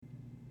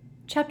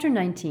Chapter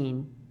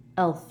 19,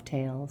 Elf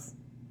Tales.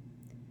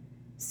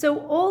 "So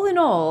all in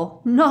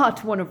all,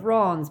 not one of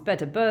Ron's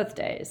better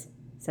birthdays,"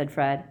 said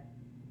Fred.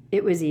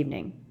 It was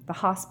evening. The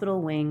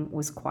hospital wing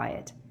was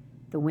quiet.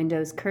 The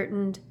windows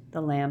curtained,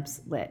 the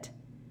lamps lit.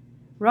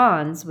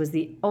 Ron's was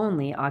the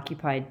only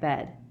occupied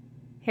bed.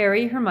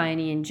 Harry,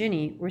 Hermione, and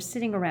Ginny were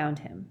sitting around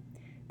him.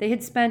 They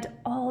had spent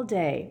all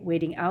day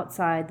waiting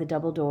outside the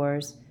double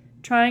doors,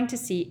 trying to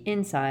see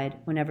inside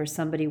whenever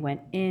somebody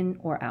went in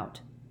or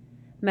out.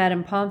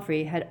 Madame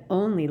Pomfrey had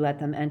only let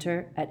them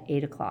enter at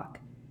 8 o'clock.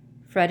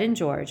 Fred and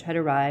George had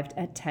arrived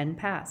at 10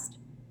 past.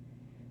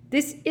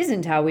 "This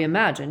isn't how we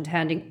imagined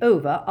handing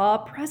over our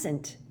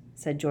present,"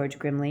 said George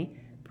grimly,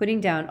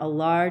 putting down a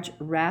large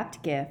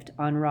wrapped gift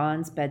on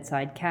Ron's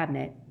bedside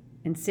cabinet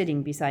and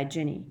sitting beside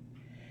Ginny.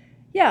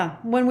 "Yeah,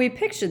 when we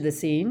pictured the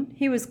scene,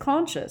 he was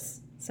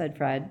conscious," said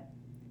Fred.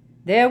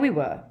 "There we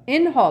were,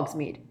 in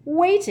Hogsmeade,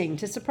 waiting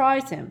to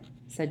surprise him,"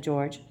 said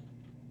George.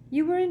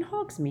 "You were in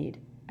Hogsmeade?"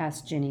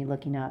 asked Ginny,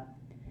 looking up.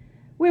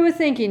 "We were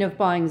thinking of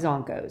buying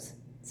Zonko's,"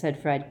 said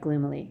Fred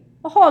gloomily.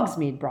 "A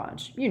Hogsmeade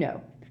branch, you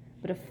know.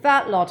 But a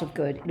fat lot of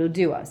good it'll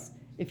do us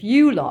if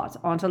you lot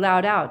aren't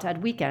allowed out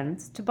at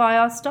weekends to buy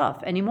our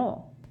stuff any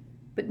more.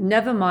 But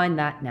never mind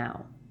that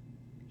now."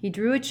 He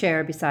drew a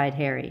chair beside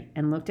Harry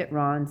and looked at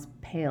Ron's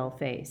pale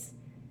face.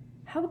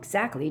 "How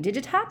exactly did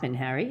it happen,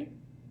 Harry?"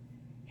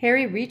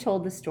 Harry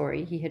retold the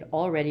story he had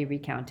already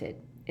recounted.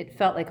 It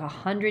felt like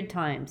 100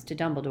 times to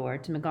Dumbledore,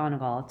 to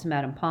McGonagall, to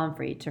Madame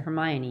Pomfrey, to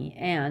Hermione,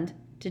 and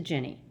to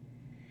Ginny.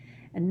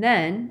 "And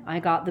then I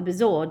got the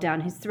bezoar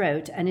down his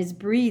throat, and his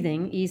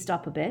breathing eased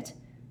up a bit.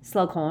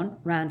 Slughorn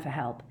ran for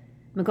help.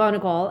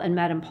 McGonagall and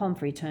Madame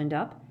Pomfrey turned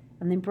up,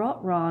 and they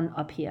brought Ron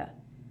up here.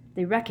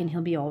 They reckon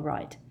he'll be all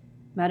right.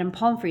 Madame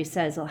Pomfrey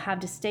says he'll have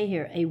to stay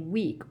here a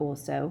week or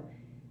so.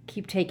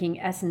 Keep taking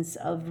essence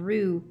of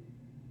rue."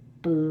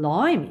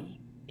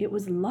 "Blimey, it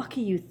was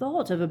lucky you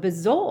thought of a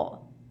bezoar,"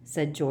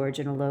 said George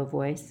in a low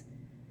voice.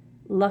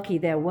 "Lucky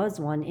there was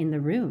one in the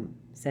room,"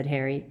 said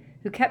Harry,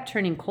 who kept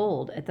turning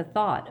cold at the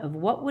thought of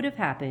what would have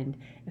happened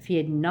if he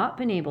had not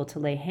been able to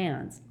lay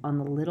hands on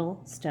the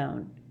little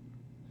stone.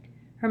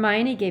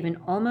 Hermione gave an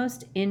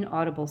almost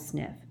inaudible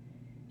sniff.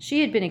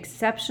 She had been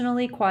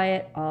exceptionally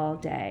quiet all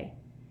day,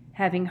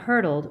 having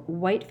hurtled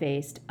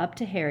white-faced up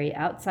to Harry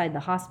outside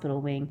the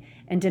hospital wing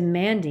and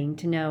demanding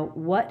to know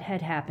what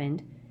had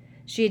happened.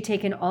 She had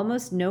taken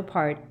almost no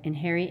part in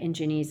Harry and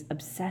Ginny's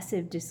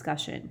obsessive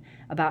discussion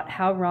about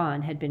how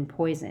Ron had been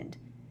poisoned,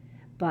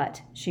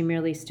 but she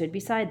merely stood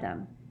beside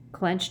them,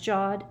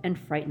 clenched-jawed and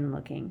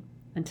frightened-looking,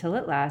 until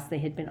at last they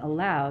had been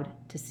allowed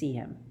to see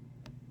him.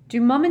 "Do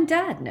Mum and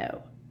Dad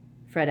know?"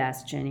 Fred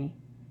asked Ginny.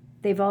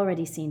 "They've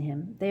already seen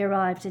him. They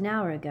arrived an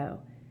hour ago.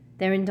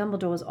 They're in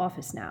Dumbledore's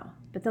office now,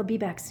 but they'll be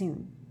back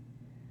soon."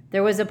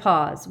 There was a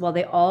pause while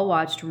they all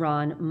watched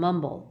Ron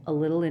mumble a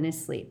little in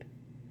his sleep.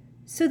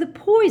 "So the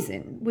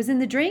poison was in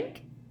the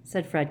drink?"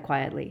 said Fred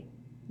quietly.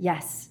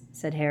 "Yes,"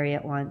 said Harry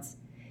at once.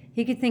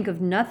 He could think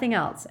of nothing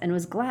else and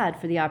was glad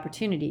for the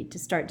opportunity to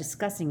start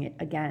discussing it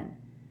again.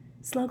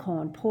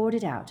 "Slughorn poured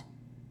it out.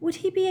 Would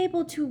he be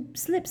able to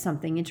slip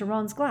something into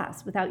Ron's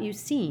glass without you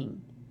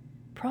seeing?"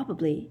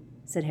 "Probably,"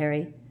 said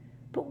Harry.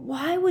 "But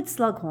why would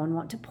Slughorn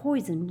want to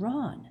poison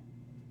Ron?"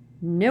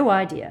 "No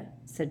idea,"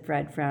 said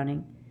Fred,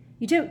 frowning.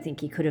 "You don't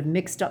think he could have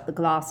mixed up the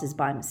glasses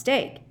by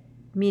mistake,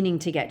 meaning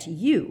to get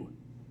you?"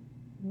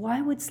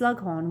 "Why would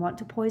Slughorn want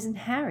to poison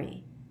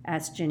Harry?"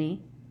 asked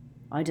Ginny.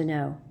 "I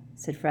dunno,"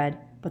 said Fred,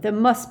 "but there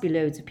must be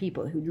loads of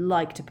people who'd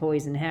like to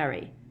poison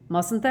Harry,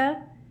 mustn't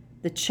there?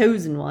 The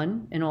chosen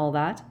one and all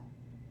that."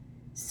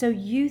 "So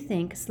you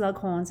think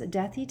Slughorn's a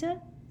Death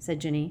Eater?" said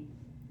Ginny.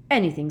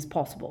 "Anything's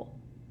possible,"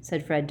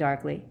 said Fred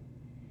darkly.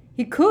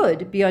 "He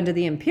could be under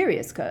the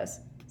Imperius curse,"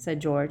 said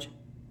George.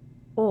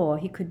 "Or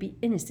he could be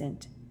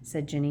innocent,"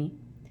 said Ginny.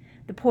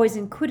 "The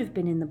poison could have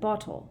been in the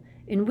bottle,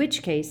 in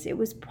which case it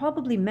was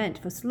probably meant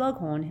for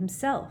Slughorn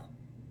himself."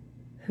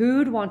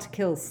 "Who'd want to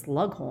kill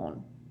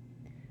Slughorn?"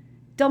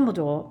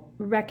 "Dumbledore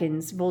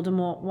reckons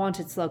Voldemort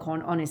wanted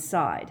Slughorn on his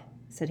side,"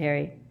 said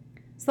Harry.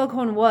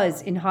 "Slughorn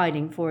was in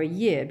hiding for a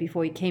year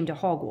before he came to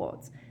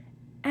Hogwarts,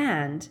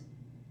 and—"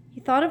 he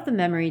thought of the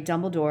memory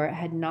Dumbledore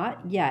had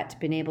not yet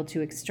been able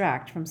to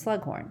extract from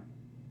Slughorn.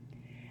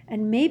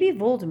 "And maybe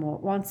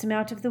Voldemort wants him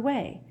out of the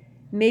way.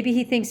 Maybe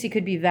he thinks he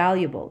could be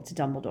valuable to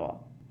Dumbledore."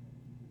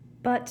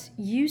 "But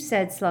you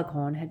said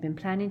Slughorn had been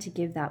planning to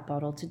give that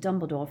bottle to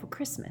Dumbledore for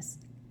Christmas,"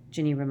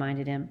 Ginny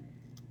reminded him.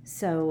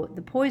 "So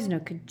the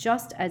poisoner could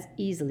just as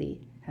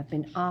easily have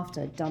been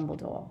after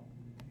Dumbledore."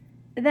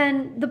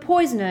 "Then the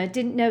poisoner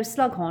didn't know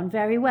Slughorn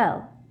very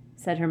well,"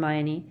 said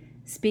Hermione,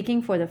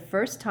 speaking for the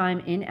first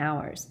time in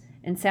hours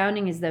and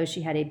sounding as though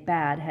she had a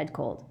bad head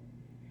cold.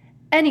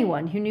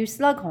 "Anyone who knew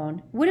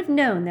Slughorn would have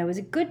known there was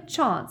a good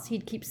chance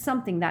he'd keep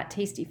something that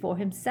tasty for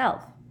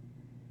himself."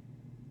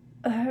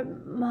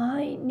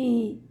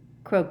 "Hermione,"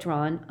 croaked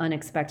Ron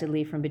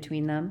unexpectedly from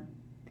between them.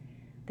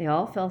 They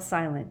all fell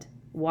silent,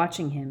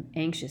 watching him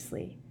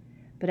anxiously,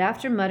 but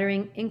after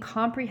muttering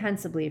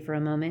incomprehensibly for a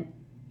moment,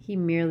 he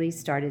merely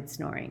started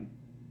snoring.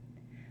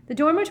 The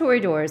dormitory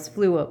doors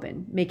flew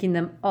open, making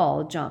them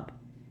all jump.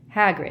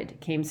 Hagrid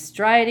came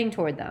striding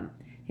toward them,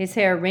 his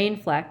hair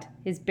rain-flecked,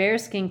 his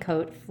bearskin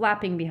coat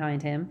flapping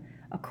behind him,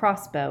 a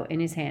crossbow in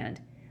his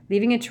hand,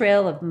 leaving a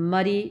trail of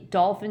muddy,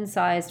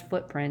 dolphin-sized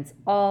footprints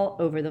all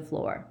over the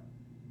floor.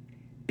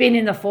 "Been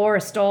in the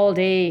forest all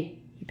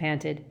day," he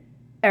panted.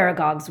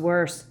 "Aragog's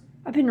worse.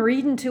 I've been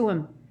reading to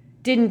him.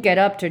 Didn't get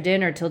up to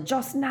dinner till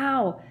just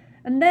now.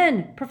 And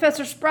then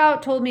Professor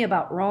Sprout told me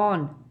about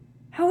Ron.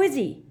 How is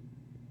he?"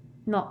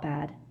 "Not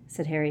bad,"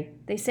 said Harry.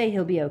 "They say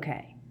he'll be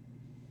okay."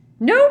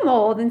 "No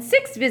more than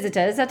 6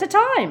 visitors at a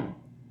time,"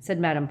 said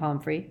Madame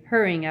Pomfrey,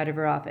 hurrying out of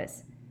her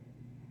office.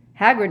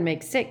 "Hagrid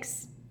makes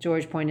 6,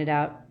 George pointed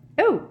out.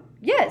 "Oh,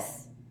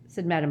 yes,"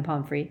 said Madame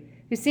Pomfrey,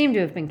 who seemed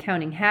to have been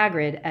counting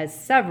Hagrid as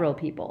several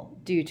people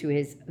due to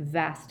his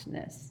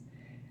vastness.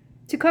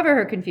 To cover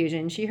her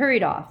confusion, she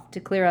hurried off to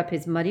clear up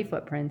his muddy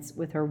footprints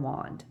with her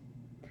wand.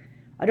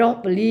 "I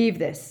don't believe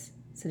this,"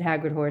 said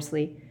Hagrid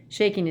hoarsely,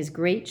 shaking his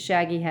great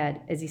shaggy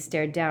head as he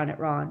stared down at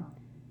Ron.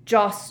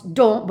 "Just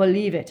don't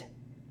believe it.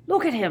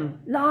 Look at him,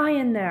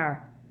 lying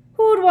there.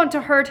 Who'd want to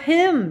hurt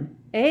him,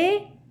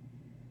 eh?"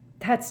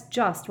 "That's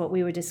just what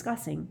we were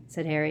discussing,"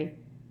 said Harry.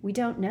 "We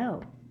don't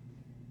know."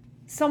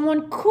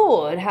 "Someone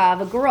could have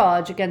a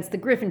grudge against the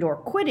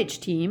Gryffindor Quidditch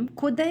team,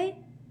 could they?"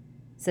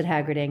 said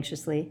Hagrid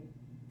anxiously.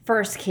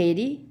 "First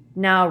Katie,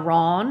 now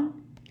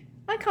Ron."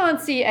 "I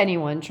can't see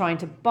anyone trying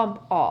to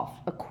bump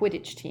off a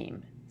Quidditch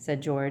team,"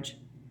 said George.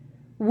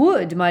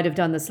 "Wood might have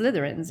done the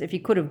Slytherins if he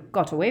could have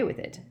got away with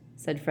it,"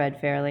 said Fred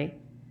fairly.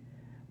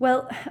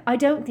 "Well, I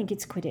don't think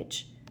it's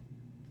Quidditch,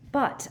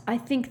 but I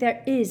think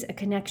there is a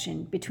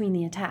connection between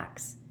the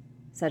attacks,"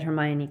 said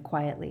Hermione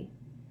quietly.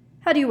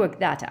 "How do you work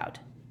that out?"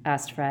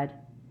 asked Fred.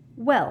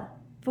 "Well,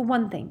 for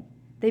one thing,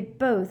 they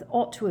both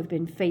ought to have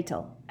been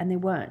fatal, and they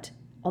weren't,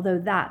 although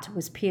that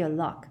was pure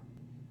luck.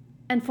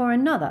 And for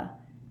another,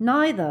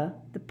 neither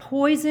the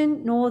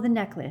poison nor the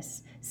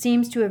necklace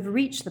seems to have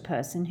reached the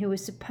person who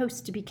was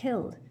supposed to be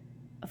killed.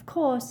 Of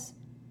course,"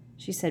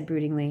 she said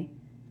broodingly,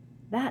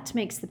 "that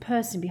makes the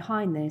person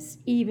behind this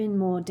even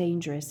more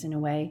dangerous in a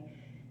way,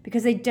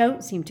 because they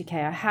don't seem to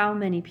care how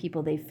many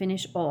people they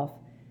finish off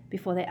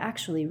before they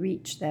actually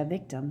reach their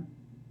victim."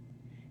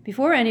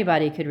 Before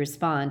anybody could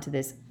respond to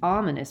this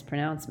ominous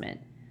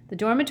pronouncement, the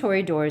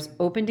dormitory doors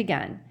opened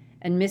again,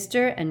 and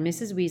Mr. and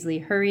Mrs.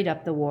 Weasley hurried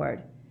up the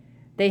ward.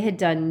 They had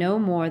done no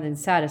more than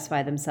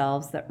satisfy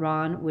themselves that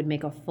Ron would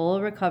make a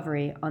full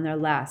recovery on their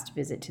last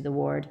visit to the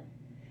ward.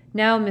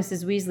 Now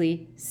Mrs.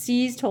 Weasley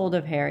seized hold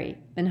of Harry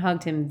and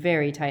hugged him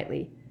very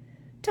tightly.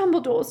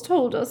 "Dumbledore's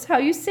told us how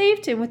you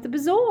saved him with the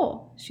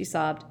bazaar," she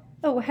sobbed.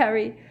 "Oh,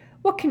 Harry,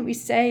 what can we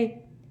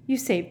say? You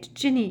saved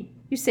Ginny.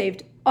 You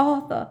saved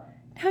Arthur.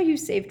 Now you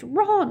saved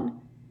Ron."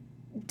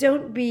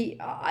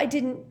 I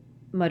didn't,"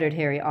 muttered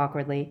Harry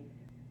awkwardly.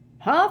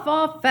 "Half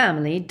our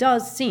family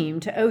does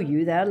seem to owe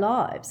you their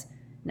lives,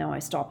 now I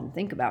stop and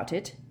think about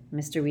it,"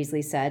 Mr.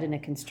 Weasley said in a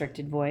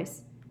constricted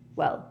voice.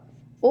 "Well,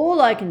 all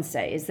I can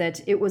say is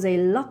that it was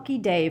a lucky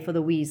day for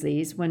the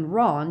Weasleys when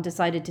Ron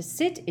decided to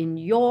sit in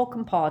your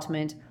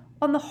compartment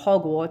on the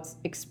Hogwarts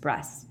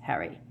Express,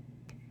 Harry."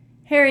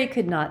 Harry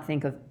could not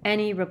think of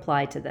any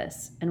reply to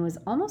this, and was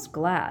almost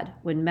glad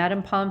when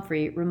Madame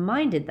Pomfrey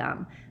reminded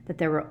them that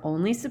there were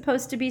only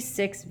supposed to be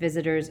 6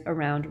 visitors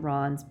around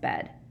Ron's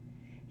bed.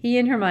 He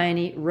and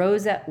Hermione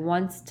rose at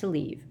once to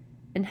leave,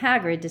 and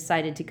Hagrid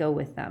decided to go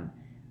with them,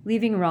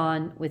 leaving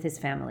Ron with his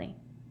family.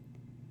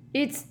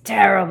 "It's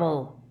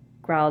terrible,"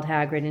 growled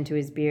Hagrid into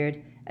his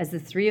beard, as the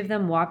 3 of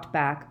them walked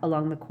back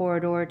along the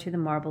corridor to the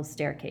marble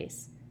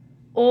staircase.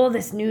 "All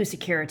this new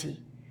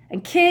security,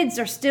 and kids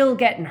are still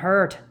getting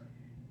hurt.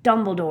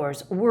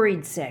 Dumbledore's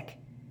worried sick.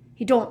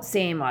 He don't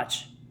say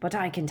much, but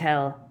I can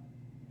tell."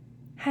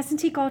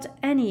 "Hasn't he got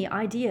any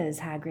ideas,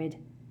 Hagrid?"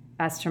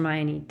 asked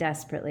Hermione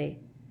desperately.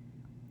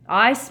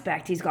 "I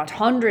expect he's got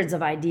hundreds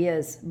of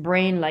ideas,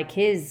 brain like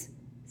his,"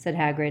 said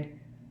Hagrid.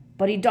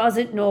 "But he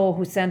doesn't know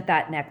who sent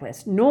that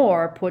necklace,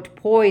 nor put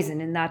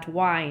poison in that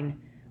wine,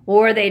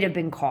 or they'd have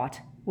been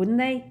caught, wouldn't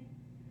they?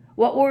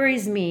 What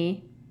worries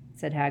me,"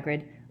 said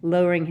Hagrid,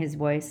 lowering his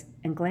voice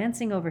and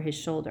glancing over his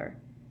shoulder.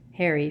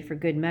 Harry, for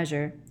good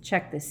measure,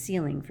 checked the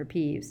ceiling for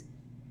Peeves,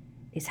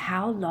 "is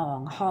how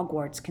long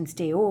Hogwarts can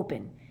stay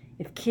open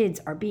if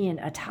kids are being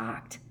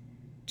attacked.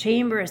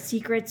 Chamber of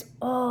Secrets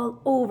all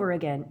over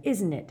again,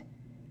 isn't it?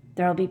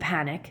 There'll be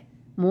panic,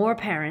 more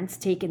parents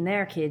taking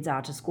their kids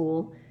out of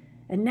school,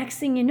 and next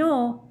thing you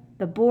know,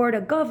 the Board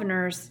of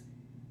Governors—"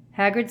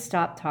 Hagrid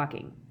stopped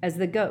talking as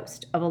the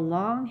ghost of a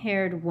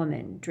long-haired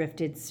woman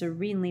drifted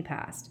serenely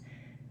past,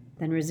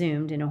 then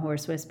resumed in a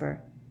hoarse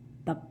whisper,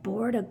 "The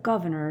Board of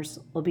Governors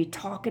will be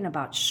talking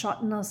about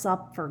shutting us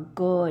up for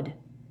good."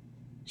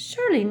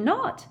 "Surely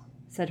not,"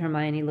 said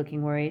Hermione,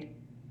 looking worried.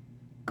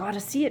 "Gotta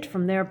see it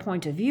from their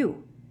point of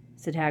view,"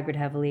 said Hagrid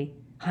heavily.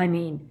 "I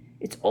mean,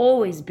 it's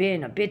always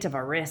been a bit of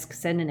a risk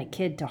sending a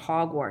kid to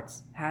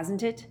Hogwarts,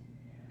 hasn't it?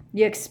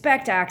 You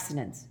expect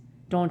accidents,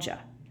 don't you,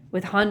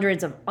 with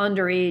hundreds of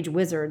underage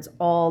wizards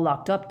all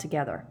locked up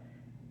together.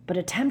 But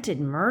attempted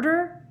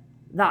murder?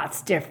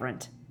 That's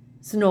different.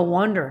 So no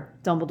wonder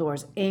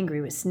Dumbledore's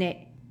angry with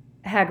Snape.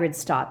 Hagrid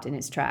stopped in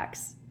his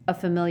tracks, a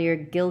familiar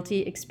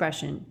guilty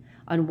expression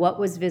on what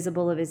was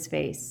visible of his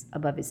face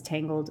above his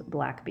tangled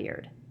black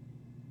beard.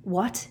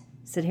 What?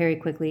 Said Harry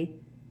quickly.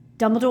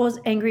 Dumbledore's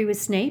angry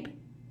with Snape?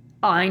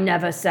 I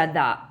never said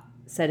that,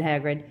 said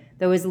Hagrid,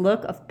 though his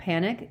look of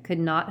panic could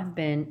not have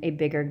been a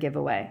bigger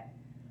giveaway.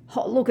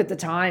 Oh, look at the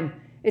time.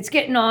 It's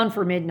getting on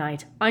for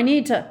midnight. I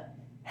need to...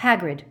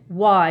 Hagrid,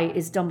 why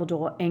is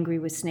Dumbledore angry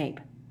with Snape?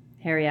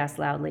 Harry asked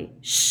loudly.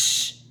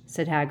 Shh,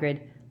 said Hagrid,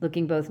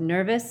 looking both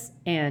nervous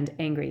and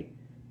angry.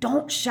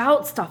 Don't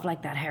shout stuff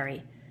like that,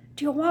 Harry.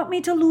 Do you want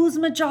me to lose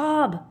my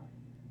job?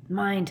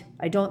 Mind,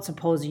 I don't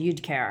suppose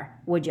you'd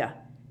care, would you?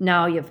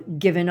 Now you've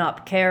given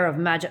up care of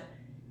magic...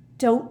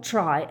 Don't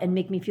try and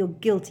make me feel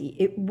guilty.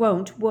 It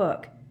won't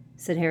work,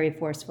 said Harry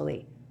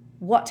forcefully.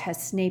 What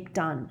has Snape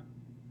done?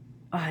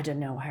 I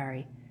don't know,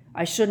 Harry.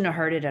 I shouldn't have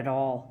heard it at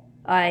all.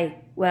 I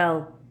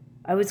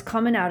was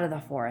coming out of the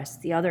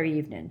forest the other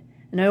evening,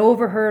 and I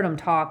overheard 'em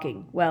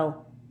talking,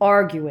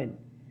 arguing.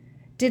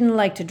 Didn't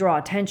like to draw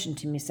attention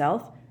to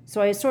myself,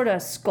 so I sort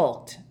of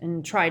skulked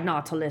and tried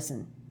not to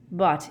listen.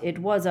 But it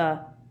was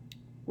a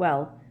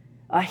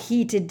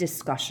heated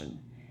discussion,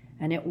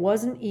 and it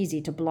wasn't easy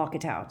to block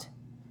it out.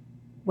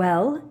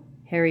 Well,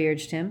 Harry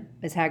urged him,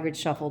 as Hagrid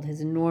shuffled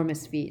his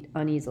enormous feet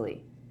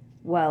uneasily.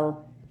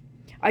 Well,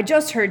 I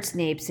just heard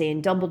Snape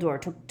saying Dumbledore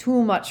took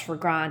too much for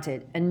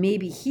granted, and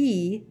maybe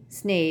he,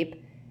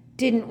 Snape,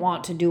 didn't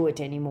want to do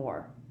it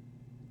anymore.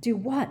 Do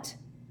what?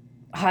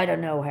 I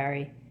don't know,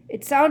 Harry.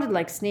 It sounded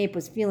like Snape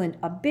was feeling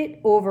a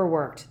bit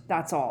overworked,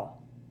 that's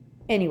all.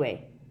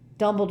 Anyway,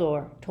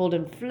 Dumbledore told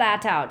him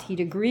flat out he'd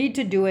agreed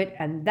to do it,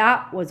 and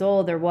that was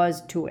all there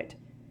was to it.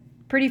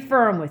 Pretty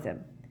firm with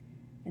him.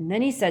 And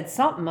then he said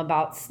something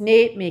about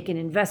Snape making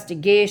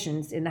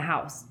investigations in the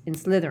house in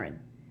Slytherin.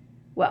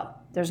 Well,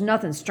 there's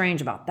nothing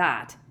strange about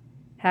that,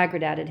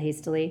 Hagrid added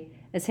hastily,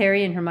 as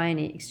Harry and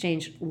Hermione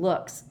exchanged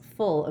looks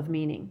full of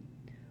meaning.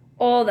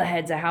 All the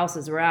heads of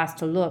houses were asked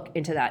to look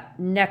into that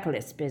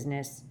necklace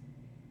business.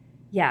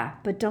 Yeah,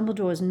 but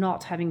Dumbledore's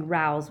not having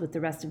rows with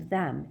the rest of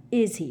them,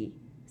 is he?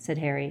 Said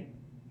Harry.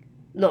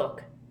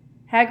 Look.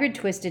 Hagrid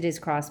twisted his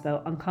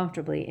crossbow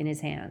uncomfortably in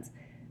his hands.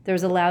 There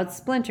was a loud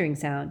splintering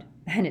sound,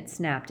 and it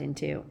snapped in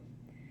two.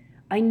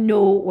 I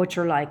know what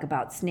you're like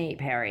about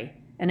Snape, Harry,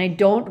 and I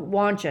don't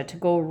want you to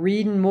go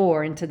reading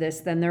more into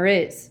this than there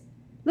is.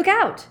 Look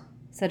out,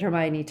 said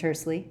Hermione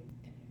tersely.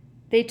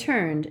 They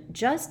turned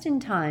just in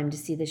time to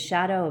see the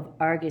shadow of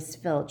Argus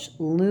Filch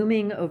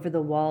looming over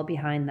the wall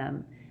behind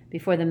them,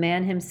 before the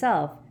man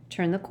himself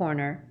turned the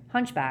corner,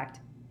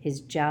 hunchbacked,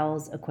 his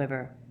jowls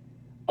a-quiver.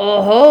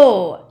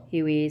 Oh-ho,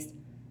 he wheezed.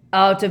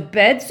 Out of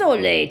bed so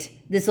late?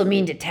 This'll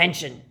mean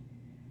detention.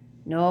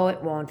 No,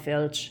 it won't,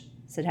 Filch,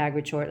 said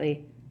Hagrid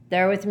shortly.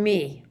 They're with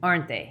me,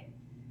 aren't they?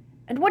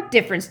 And what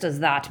difference does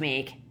that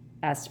make?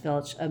 Asked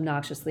Filch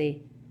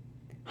obnoxiously.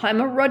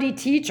 I'm a ruddy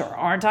teacher,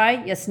 aren't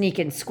I, you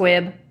sneaking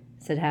squib?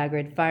 Said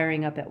Hagrid,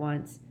 firing up at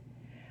once.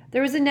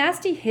 There was a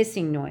nasty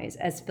hissing noise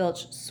as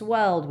Filch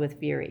swelled with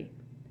fury.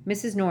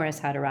 Mrs. Norris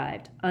had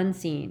arrived,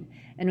 unseen,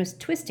 and was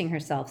twisting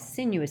herself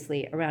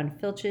sinuously around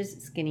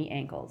Filch's skinny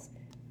ankles.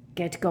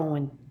 Get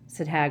going,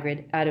 said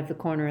Hagrid out of the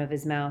corner of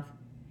his mouth.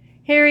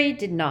 Harry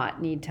did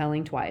not need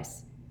telling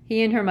twice.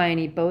 He and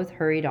Hermione both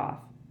hurried off.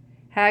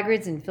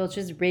 Hagrid's and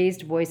Filch's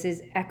raised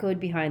voices echoed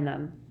behind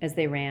them as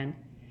they ran.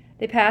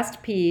 They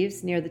passed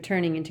Peeves near the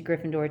turning into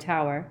Gryffindor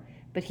Tower,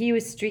 but he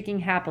was streaking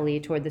happily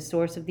toward the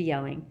source of the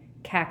yelling,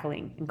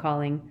 cackling and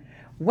calling,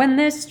 When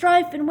there's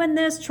strife and when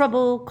there's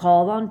trouble,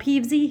 call on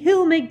Peevesy,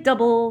 he'll make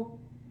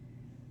double.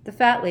 The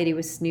fat lady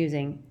was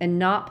snoozing and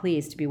not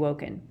pleased to be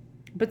woken,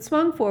 but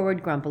swung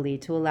forward grumpily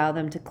to allow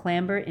them to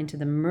clamber into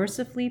the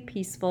mercifully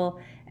peaceful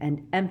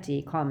and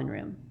empty common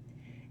room.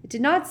 It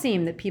did not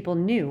seem that people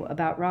knew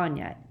about Ron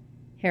yet.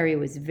 Harry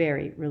was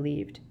very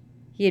relieved.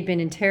 He had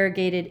been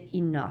interrogated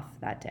enough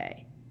that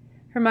day.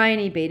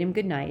 Hermione bade him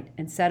good night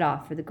and set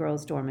off for the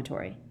girls'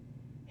 dormitory.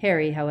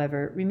 Harry,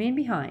 however, remained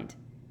behind,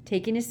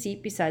 taking his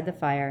seat beside the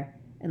fire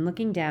and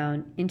looking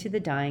down into the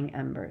dying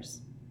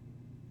embers.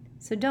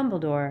 So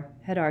Dumbledore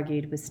had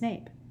argued with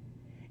Snape.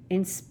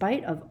 In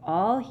spite of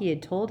all he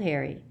had told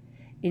Harry,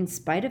 in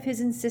spite of his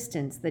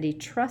insistence that he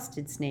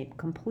trusted Snape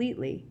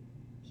completely,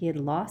 he had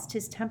lost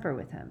his temper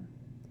with him.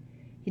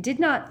 He did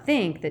not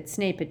think that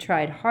Snape had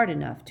tried hard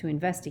enough to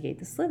investigate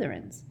the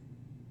Slytherins,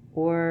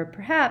 or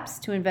perhaps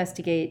to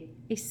investigate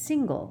a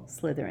single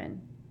Slytherin.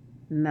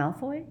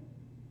 Malfoy?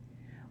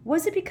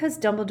 Was it because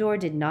Dumbledore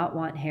did not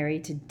want Harry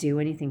to do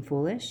anything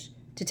foolish,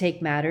 to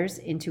take matters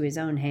into his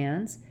own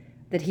hands,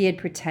 that he had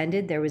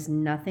pretended there was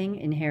nothing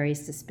in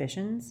Harry's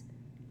suspicions?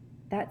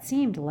 That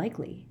seemed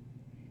likely.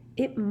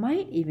 It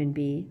might even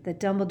be that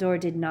Dumbledore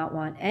did not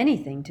want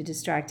anything to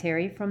distract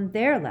Harry from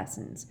their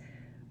lessons,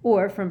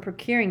 or from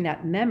procuring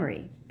that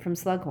memory from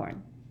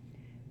Slughorn.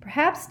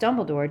 Perhaps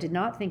Dumbledore did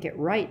not think it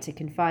right to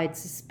confide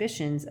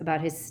suspicions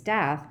about his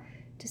staff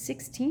to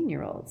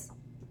 16-year-olds.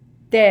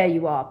 There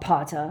you are,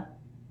 Potter.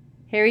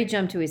 Harry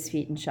jumped to his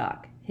feet in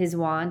shock, his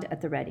wand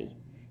at the ready.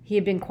 He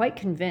had been quite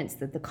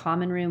convinced that the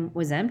common room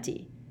was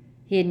empty.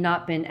 He had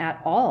not been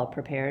at all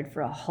prepared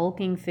for a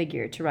hulking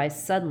figure to rise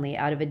suddenly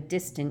out of a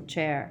distant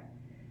chair.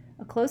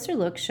 A closer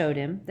look showed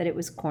him that it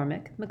was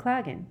Cormac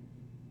McLaggen.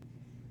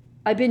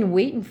 "I've been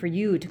waiting for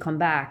you to come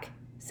back,"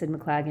 said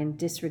McLaggen,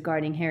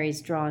 disregarding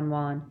Harry's drawn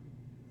wan.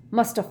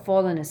 "Must have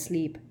fallen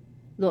asleep.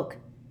 Look,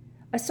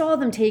 I saw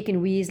them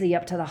taking Weasley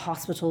up to the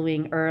hospital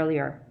wing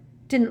earlier.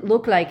 Didn't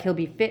look like he'll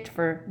be fit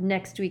for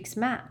next week's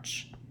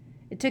match."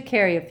 It took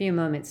Harry a few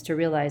moments to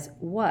realize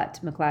what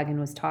McLaggen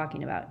was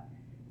talking about.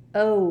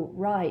 "Oh,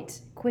 right,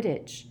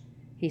 Quidditch,"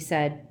 he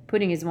said,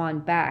 putting his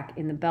wand back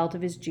in the belt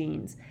of his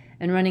jeans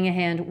and running a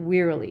hand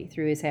wearily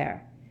through his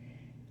hair.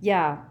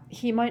 "Yeah,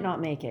 he might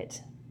not make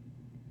it."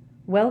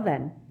 "Well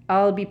then,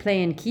 I'll be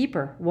playing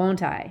keeper,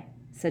 won't I?"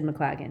 said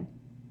McLaggen.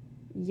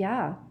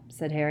 "Yeah,"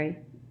 said Harry.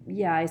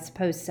 "Yeah, I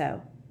suppose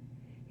so."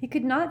 He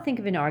could not think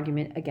of an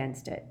argument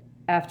against it.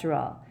 After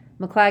all,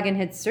 McLaggen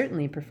had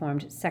certainly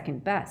performed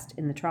second best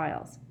in the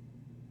trials.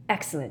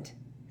 "Excellent,"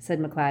 said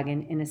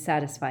McLaggen in a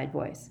satisfied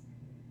voice.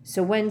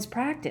 "So when's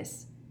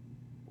practice?"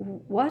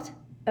 "What?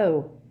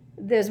 Oh,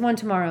 there's one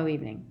tomorrow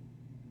evening."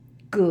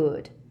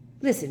 "Good.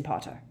 Listen,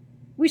 Potter,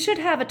 we should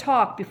have a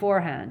talk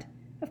beforehand.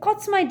 I've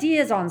got some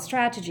ideas on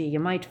strategy you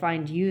might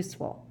find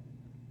useful."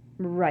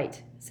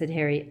 "Right," said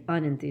Harry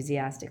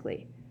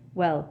unenthusiastically.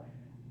 "Well,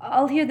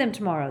 I'll hear them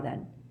tomorrow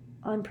then.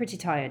 I'm pretty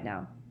tired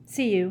now.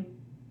 See you."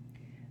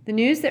 The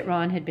news that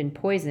Ron had been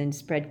poisoned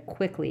spread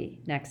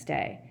quickly next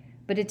day,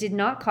 but it did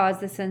not cause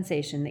the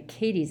sensation that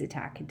Katie's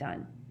attack had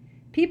done.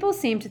 People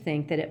seemed to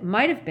think that it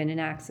might have been an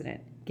accident,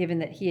 given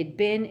that he had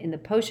been in the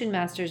potion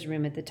master's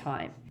room at the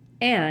time,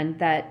 and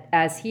that,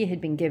 as he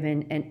had been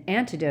given an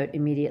antidote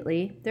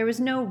immediately, there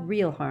was no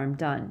real harm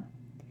done.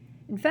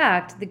 In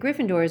fact, the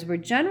Gryffindors were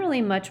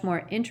generally much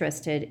more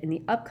interested in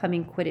the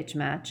upcoming Quidditch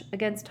match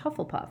against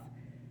Hufflepuff,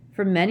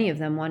 for many of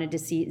them wanted to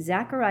see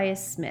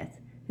Zacharias Smith,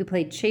 who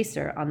played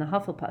Chaser on the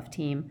Hufflepuff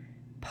team,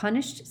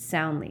 punished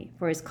soundly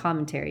for his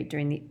commentary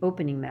during the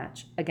opening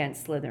match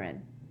against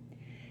Slytherin.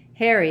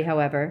 Harry,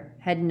 however,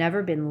 had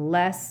never been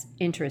less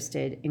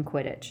interested in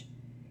Quidditch.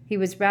 He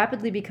was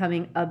rapidly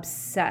becoming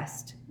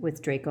obsessed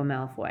with Draco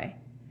Malfoy.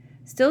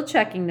 Still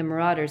checking the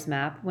Marauders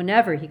map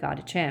whenever he got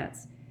a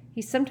chance,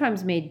 he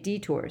sometimes made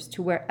detours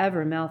to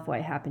wherever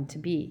Malfoy happened to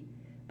be,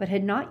 but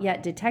had not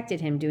yet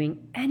detected him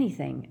doing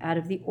anything out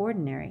of the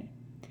ordinary.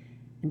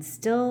 And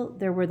still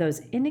there were those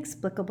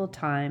inexplicable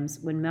times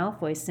when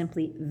Malfoy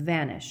simply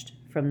vanished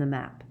from the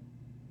map.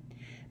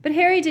 But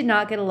Harry did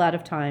not get a lot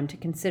of time to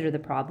consider the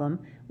problem,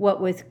 what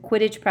with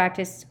Quidditch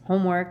practice,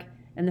 homework,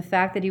 and the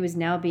fact that he was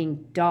now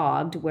being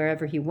dogged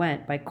wherever he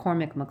went by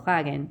Cormac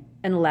McLaggen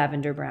and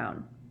Lavender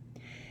Brown.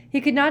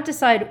 He could not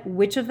decide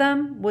which of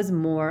them was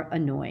more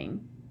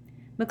annoying.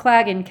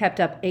 McLaggen kept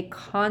up a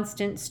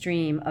constant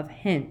stream of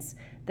hints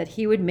that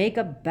he would make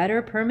a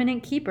better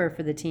permanent keeper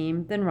for the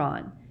team than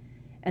Ron,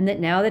 and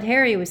that now that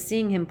Harry was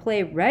seeing him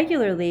play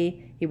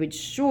regularly, he would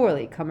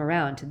surely come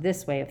around to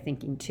this way of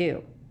thinking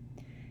too.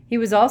 He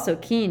was also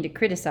keen to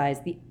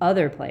criticize the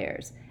other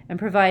players and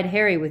provide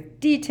Harry with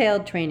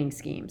detailed training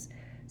schemes,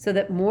 so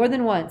that more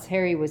than once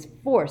Harry was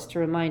forced to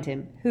remind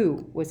him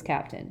who was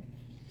captain.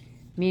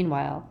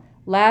 Meanwhile,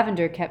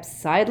 Lavender kept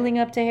sidling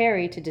up to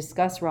Harry to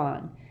discuss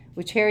Ron,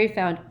 which Harry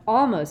found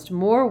almost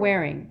more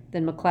wearing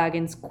than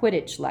McLaggen's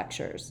Quidditch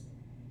lectures.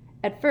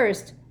 At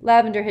first,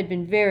 Lavender had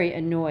been very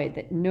annoyed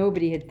that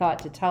nobody had thought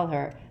to tell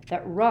her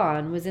that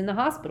Ron was in the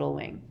hospital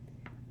wing.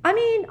 "I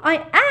mean,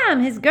 I am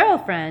his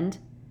girlfriend."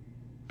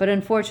 But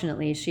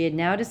unfortunately, she had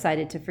now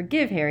decided to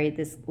forgive Harry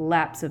this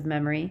lapse of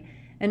memory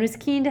and was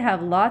keen to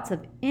have lots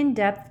of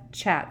in-depth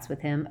chats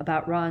with him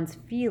about Ron's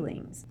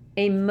feelings,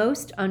 a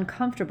most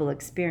uncomfortable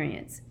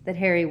experience that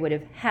Harry would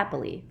have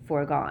happily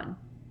foregone.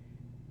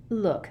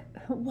 "Look,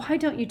 why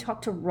don't you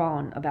talk to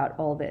Ron about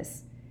all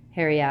this?"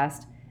 Harry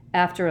asked,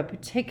 after a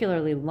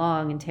particularly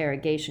long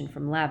interrogation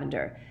from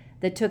Lavender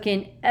that took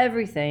in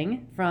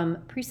everything from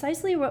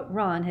precisely what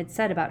Ron had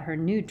said about her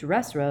new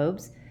dress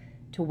robes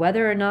to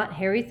whether or not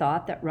Harry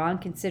thought that Ron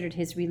considered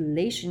his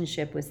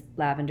relationship with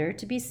Lavender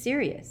to be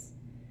serious.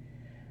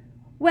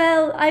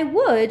 "Well, I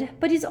would,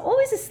 but he's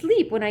always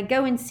asleep when I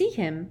go and see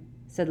him,"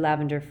 said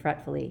Lavender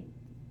fretfully.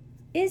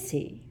 "Is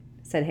he?"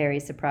 said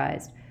Harry,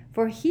 surprised,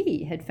 for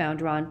he had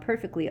found Ron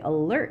perfectly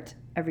alert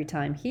every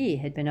time he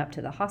had been up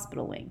to the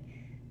hospital wing,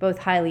 both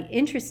highly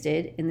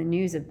interested in the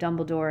news of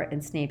Dumbledore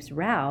and Snape's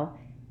row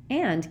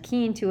and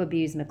keen to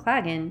abuse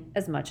McLaggen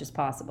as much as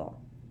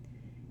possible.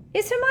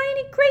 "Is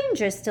Hermione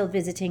Granger still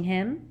visiting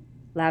him?"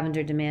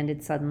 Lavender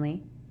demanded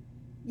suddenly.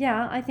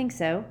 "Yeah, I think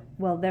so.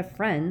 Well, they're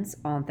friends,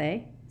 aren't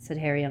they?" said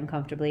Harry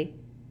uncomfortably.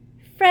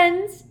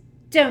 "Friends?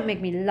 Don't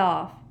make me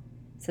laugh,"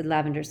 said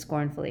Lavender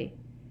scornfully.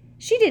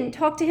 "She didn't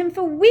talk to him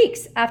for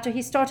weeks after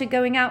he started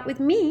going out with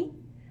me.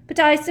 But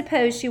I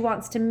suppose she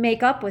wants to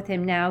make up with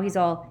him now he's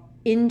all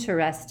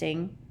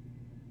interesting."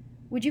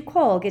 "Would you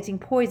call getting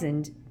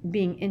poisoned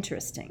being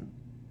interesting?"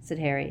 said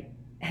Harry.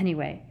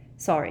 "Anyway,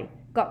 sorry,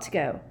 got to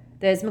go.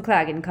 There's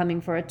McLaggen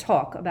coming for a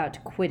talk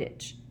about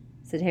Quidditch,"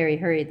 said Harry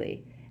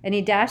hurriedly, and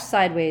he dashed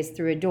sideways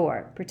through a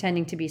door,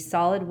 pretending to be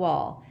solid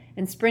wall,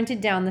 and sprinted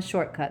down the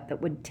shortcut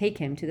that would take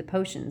him to the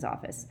potions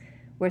office,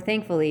 where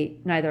thankfully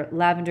neither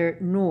Lavender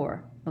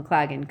nor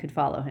McLaggen could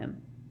follow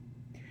him.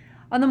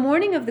 On the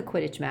morning of the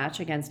Quidditch match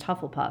against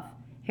Hufflepuff,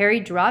 Harry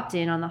dropped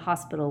in on the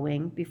hospital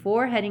wing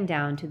before heading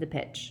down to the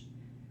pitch.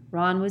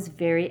 Ron was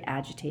very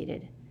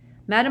agitated.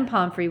 Madame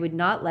Pomfrey would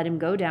not let him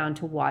go down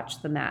to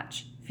watch the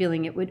match,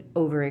 feeling it would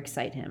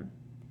overexcite him.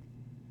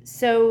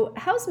 "So,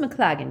 how's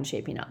McLaggen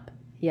shaping up?"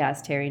 he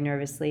asked Harry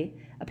nervously,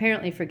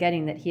 apparently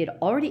forgetting that he had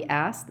already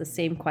asked the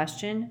same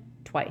question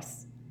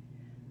twice.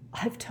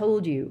 "I've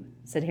told you,"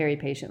 said Harry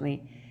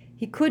patiently.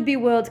 "He could be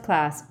world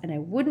class, and I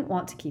wouldn't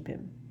want to keep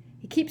him.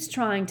 He keeps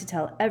trying to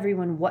tell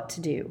everyone what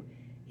to do.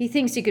 He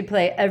thinks he could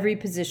play every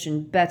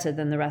position better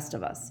than the rest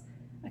of us.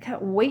 I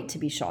can't wait to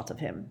be shot of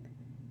him.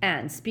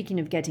 And speaking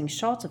of getting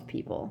shot of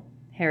people,"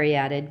 Harry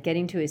added,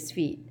 getting to his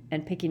feet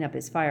and picking up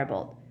his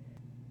firebolt,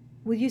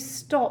 "will you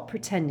stop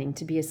pretending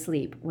to be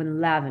asleep when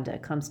Lavender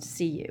comes to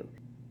see you?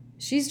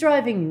 She's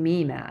driving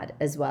me mad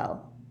as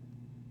well."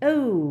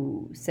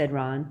 "Oh," said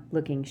Ron,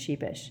 looking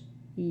sheepish.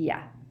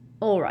 "Yeah,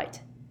 all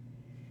right."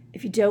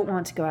 "If you don't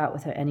want to go out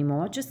with her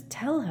anymore, just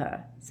tell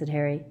her," said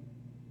Harry.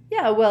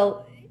 "Yeah,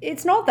 well,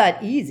 it's not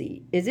that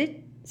easy, is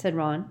it?" said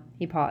Ron.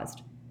 He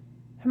paused.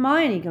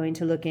 "Hermione going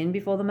to look in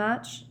before the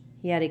match?"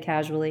 he added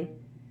casually.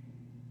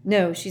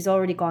 "No, she's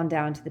already gone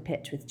down to the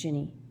pitch with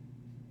Ginny."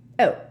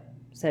 "Oh,"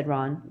 said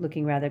Ron,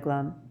 looking rather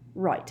glum.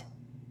 "Right.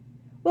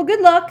 Well,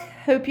 good luck.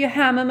 Hope you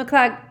hammer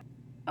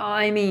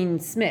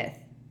Smith."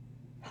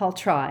 "I'll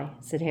try,"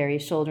 said Harry,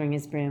 shouldering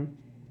his broom.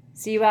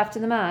 "See you after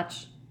the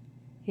match."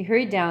 He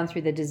hurried down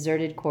through the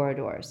deserted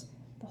corridors.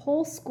 The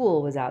whole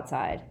school was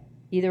outside,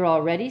 either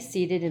already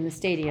seated in the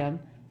stadium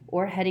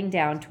or heading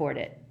down toward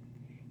it.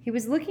 He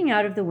was looking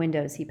out of the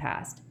windows he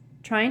passed,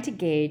 trying to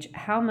gauge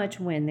how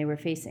much wind they were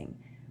facing,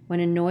 when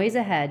a noise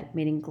ahead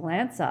made him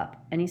glance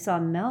up and he saw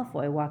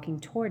Malfoy walking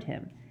toward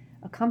him,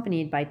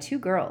 accompanied by two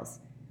girls,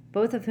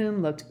 both of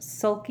whom looked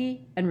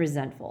sulky and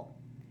resentful.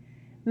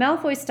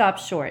 Malfoy stopped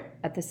short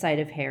at the sight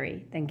of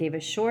Harry, then gave a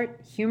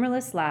short,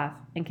 humorless laugh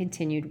and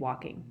continued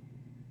walking.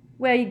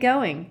 "Where are you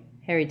going?"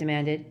 Harry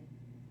demanded.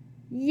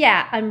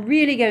 "Yeah, I'm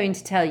really going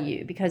to tell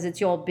you because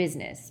it's your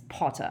business,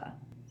 Potter,"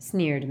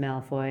 sneered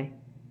Malfoy.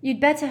 "You'd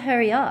better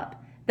hurry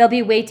up. They'll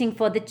be waiting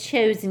for the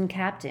chosen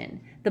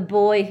captain, the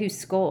boy who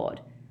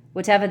scored,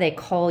 whatever they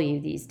call you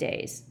these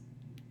days."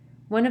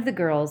 One of the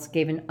girls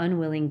gave an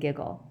unwilling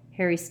giggle.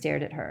 Harry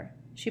stared at her.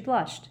 She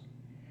blushed.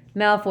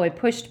 Malfoy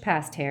pushed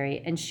past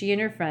Harry, and she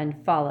and her friend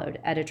followed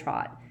at a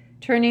trot,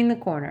 turning the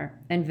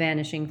corner and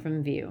vanishing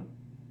from view.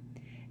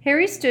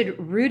 Harry stood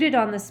rooted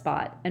on the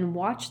spot and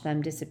watched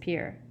them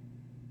disappear.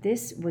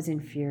 This was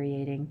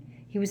infuriating.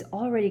 He was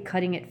already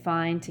cutting it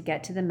fine to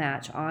get to the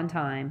match on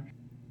time,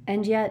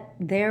 and yet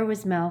there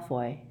was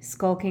Malfoy,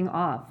 skulking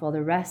off while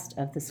the rest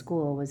of the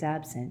school was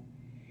absent.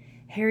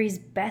 Harry's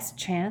best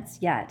chance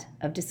yet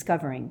of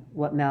discovering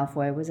what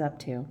Malfoy was up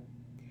to.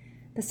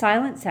 The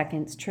silent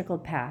seconds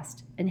trickled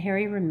past, and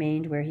Harry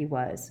remained where he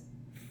was,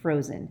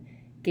 frozen,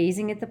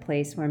 gazing at the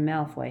place where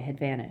Malfoy had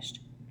vanished.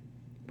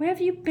 "Where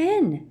have you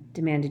been?"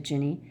 demanded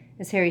Ginny,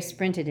 as Harry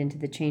sprinted into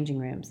the changing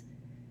rooms.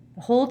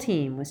 The whole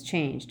team was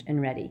changed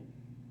and ready.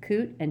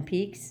 Coot and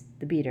Peeks,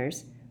 the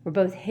beaters, were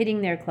both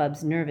hitting their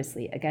clubs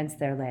nervously against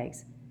their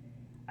legs.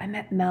 "I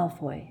met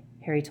Malfoy,"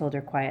 Harry told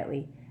her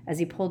quietly, as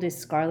he pulled his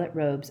scarlet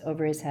robes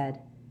over his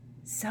head.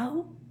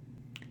 "So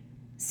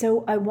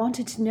I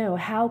wanted to know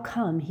how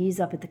come he's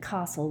up at the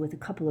castle with a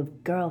couple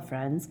of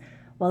girlfriends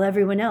while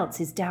everyone else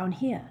is down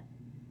here.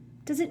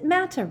 Does it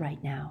matter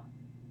right now?"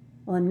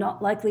 "Well, I'm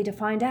not likely to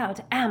find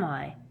out, am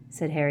I?"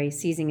 said Harry,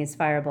 seizing his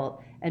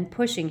firebolt and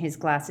pushing his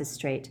glasses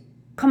straight.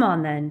 "Come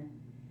on, then."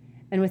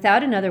 And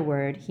without another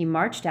word, he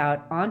marched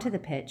out onto the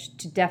pitch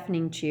to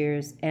deafening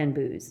cheers and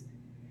boos.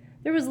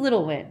 There was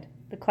little wind.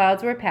 The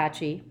clouds were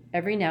patchy.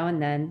 Every now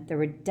and then, there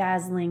were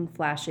dazzling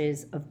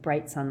flashes of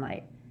bright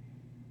sunlight.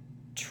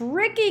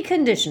 "Tricky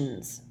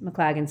conditions,"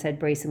 McLaggen said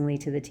bracingly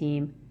to the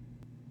team.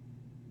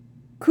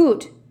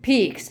 "Coot,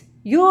 Peeks,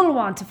 you'll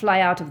want to fly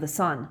out of the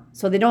sun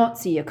so they don't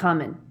see you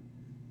coming."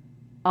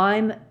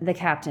 "I'm the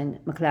captain,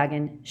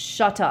 McLaggen.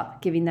 Shut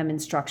up, giving them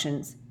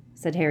instructions,"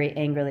 said Harry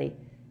angrily.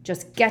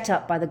 "Just get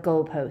up by the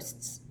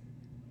goalposts."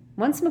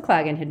 Once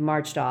McLaggen had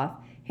marched off,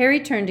 Harry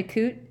turned to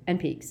Coot and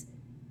Peeks.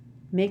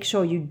 "Make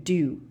sure you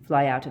do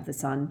fly out of the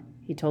sun,"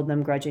 he told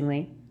them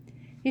grudgingly.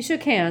 He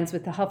shook hands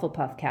with the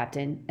Hufflepuff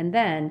captain, and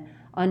then,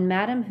 on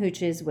Madame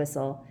Hooch's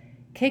whistle,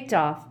 kicked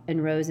off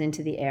and rose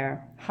into the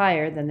air,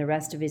 higher than the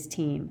rest of his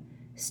team,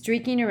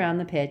 streaking around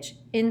the pitch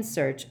in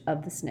search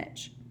of the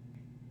snitch.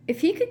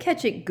 If he could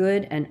catch it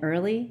good and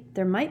early,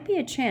 there might be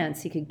a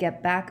chance he could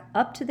get back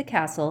up to the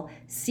castle,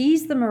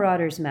 seize the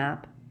Marauder's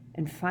map,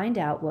 and find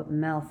out what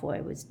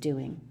Malfoy was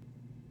doing.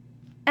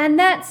 "And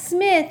that's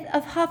Smith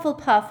of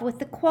Hufflepuff with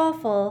the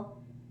quaffle,"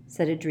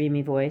 said a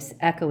dreamy voice,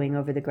 echoing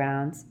over the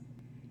grounds.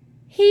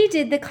 "He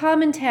did the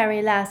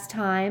commentary last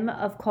time,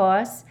 of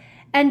course,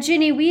 and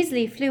Ginny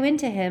Weasley flew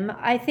into him,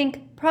 I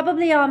think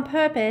probably on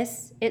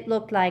purpose, it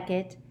looked like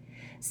it.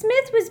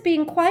 Smith was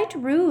being quite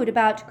rude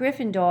about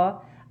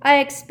Gryffindor. I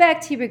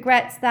expect he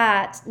regrets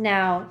that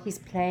now he's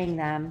playing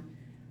them.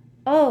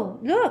 Oh,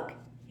 look,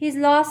 he's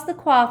lost the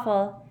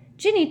quaffle.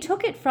 Ginny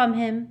took it from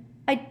him.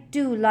 I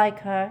do like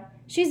her.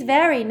 She's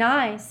very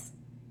nice.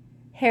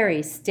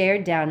 Harry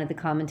stared down at the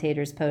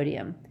commentator's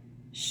podium.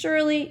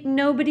 Surely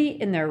nobody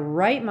in their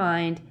right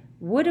mind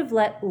would have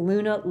let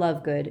Luna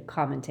Lovegood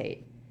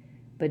commentate.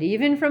 But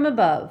even from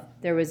above,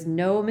 there was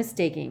no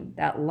mistaking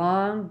that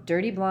long,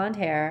 dirty blonde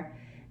hair,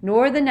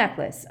 nor the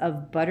necklace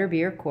of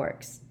butterbeer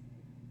corks.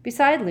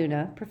 Beside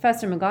Luna,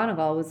 Professor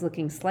McGonagall was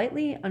looking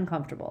slightly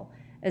uncomfortable,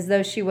 as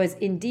though she was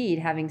indeed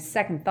having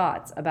second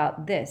thoughts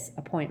about this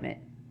appointment.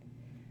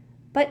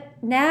 But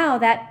now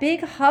that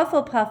big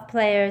Hufflepuff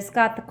player's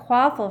got the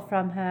quaffle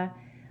from her.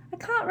 I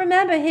can't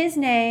remember his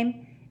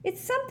name.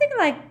 It's something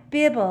like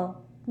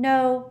Bibble.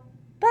 No,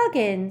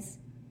 Buggins.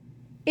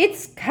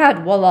 It's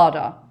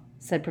Cadwallader,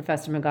 said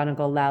Professor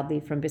McGonagall loudly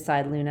from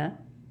beside Luna.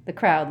 The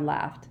crowd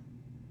laughed.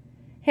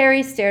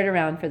 Harry stared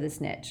around for the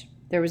snitch.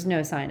 There was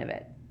no sign of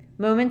it.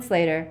 Moments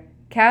later,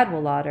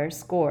 Cadwallader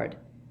scored.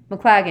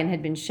 McLaggen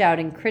had been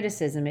shouting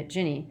criticism at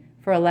Ginny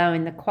for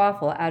allowing the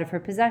quaffle out of her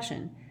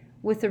possession,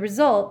 with the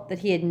result that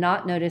he had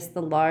not noticed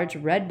the large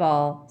red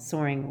ball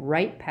soaring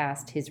right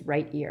past his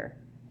right ear.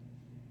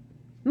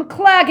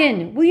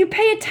 "McLaggen, will you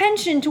pay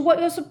attention to what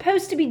you're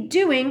supposed to be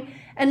doing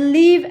and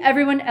leave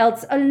everyone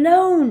else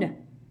alone?"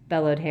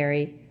 bellowed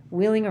Harry,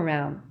 wheeling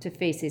around to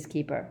face his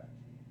keeper.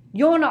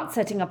 "You're not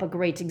setting up a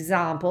great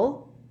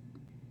example."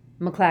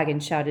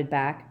 McLaggen shouted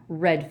back,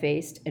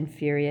 red-faced and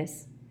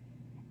furious.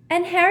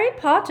 "And Harry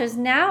Potter's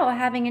now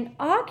having an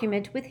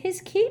argument with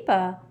his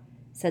keeper,"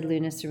 said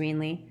Luna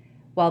serenely,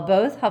 while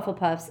both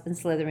Hufflepuffs and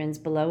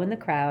Slytherins below in the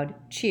crowd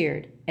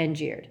cheered and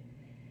jeered.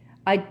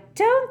 "I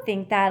don't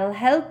think that'll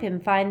help him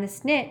find the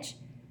snitch,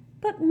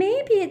 but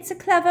maybe it's a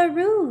clever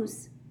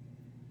ruse."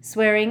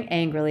 Swearing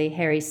angrily,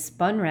 Harry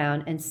spun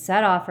round and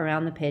set off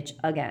around the pitch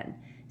again,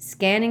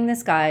 scanning the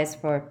skies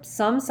for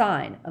some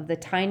sign of the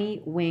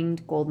tiny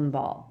winged golden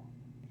ball.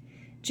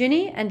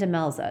 Ginny and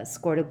Demelza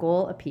scored a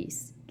goal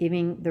apiece,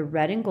 giving the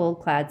red and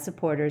gold-clad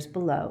supporters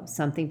below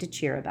something to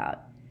cheer about.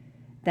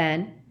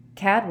 Then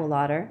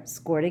Cadwallader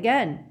scored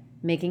again,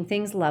 making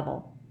things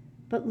level,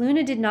 but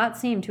Luna did not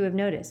seem to have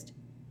noticed.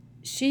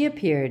 She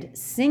appeared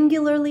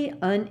singularly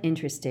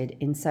uninterested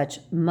in such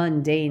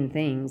mundane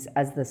things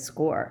as the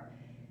score,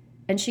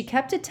 and she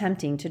kept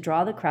attempting to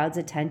draw the crowd's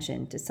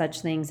attention to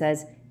such things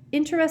as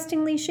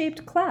interestingly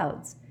shaped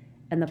clouds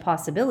and the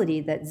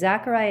possibility that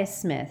Zacharias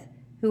Smith,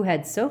 who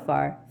had so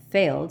far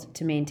failed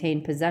to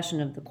maintain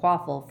possession of the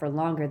quaffle for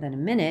longer than a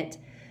minute,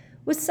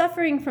 was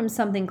suffering from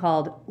something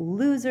called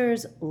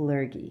loser's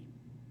lurgy.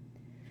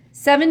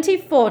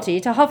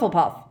 70-40 to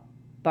Hufflepuff,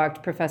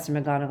 barked Professor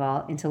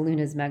McGonagall into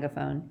Luna's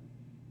megaphone.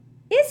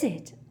 "Is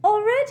it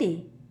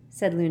already?"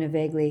 said Luna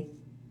vaguely.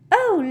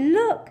 "Oh,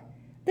 look!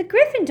 The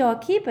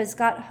Gryffindor keeper's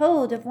got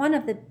hold of one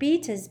of the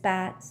beater's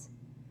bats."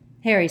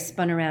 Harry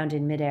spun around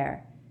in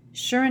midair.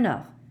 Sure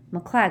enough,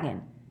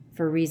 McLaggen,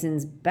 for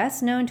reasons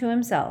best known to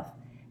himself,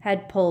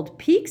 had pulled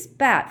Peake's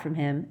bat from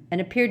him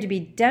and appeared to be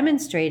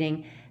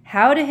demonstrating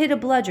how to hit a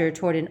bludger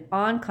toward an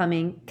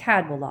oncoming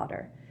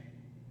Cadwallader.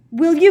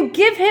 "Will you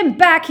give him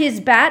back his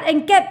bat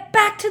and get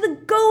back to the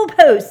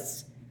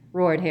goalposts?"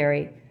 roared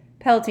Harry,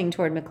 pelting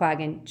toward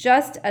McLaggen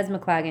just as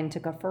McLaggen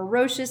took a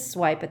ferocious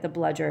swipe at the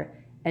bludger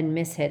and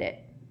mishit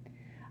it.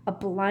 A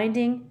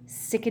blinding,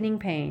 sickening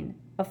pain,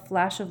 a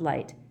flash of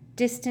light,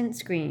 distant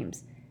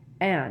screams,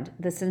 and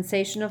the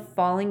sensation of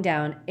falling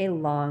down a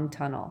long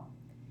tunnel.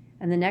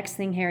 And the next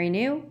thing Harry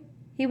knew,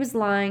 he was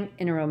lying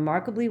in a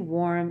remarkably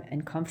warm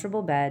and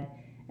comfortable bed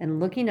and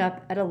looking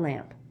up at a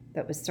lamp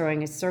that was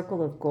throwing a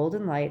circle of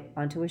golden light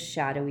onto a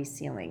shadowy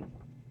ceiling.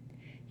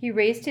 He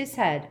raised his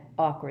head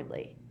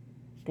awkwardly.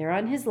 There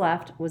on his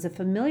left was a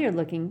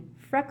familiar-looking,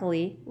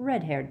 freckly,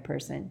 red-haired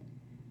person.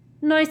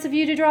 "Nice of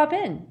you to drop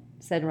in,"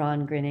 said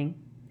Ron, grinning.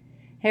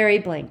 Harry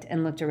blinked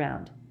and looked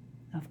around.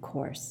 Of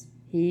course,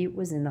 he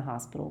was in the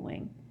hospital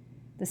wing.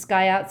 The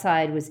sky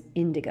outside was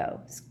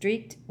indigo,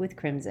 streaked with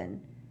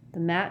crimson. The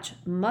match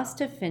must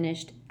have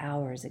finished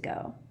hours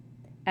ago,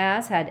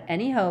 as had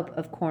any hope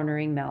of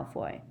cornering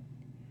Malfoy.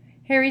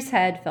 Harry's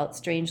head felt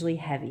strangely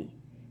heavy.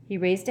 He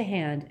raised a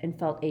hand and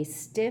felt a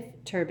stiff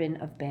turban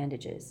of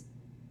bandages.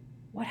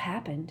 What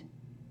happened?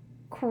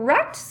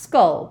 "Cracked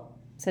skull,"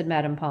 said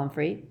Madame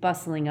Pomfrey,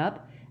 bustling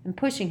up and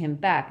pushing him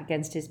back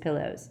against his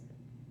pillows.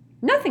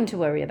 "Nothing to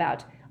worry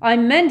about. I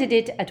mended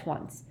it at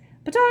once.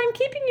 But I'm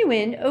keeping you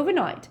in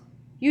overnight.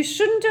 You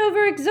shouldn't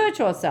overexert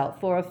yourself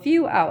for a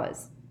few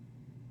hours."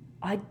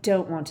 "I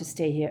don't want to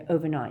stay here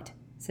overnight,"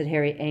 said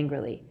Harry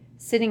angrily,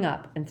 sitting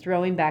up and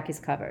throwing back his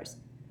covers.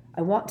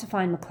 "I want to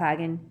find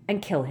McLaggen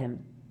and kill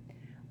him."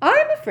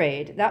 "I'm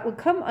afraid that would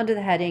come under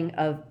the heading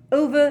of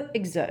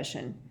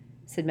overexertion,"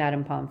 said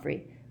Madame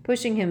Pomfrey,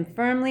 pushing him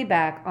firmly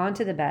back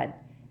onto the bed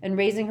and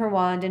raising her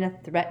wand in a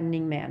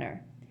threatening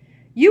manner.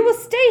 "You will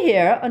stay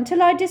here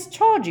until I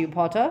discharge you,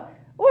 Potter,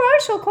 or I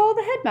shall call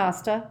the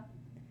headmaster."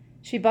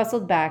 She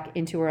bustled back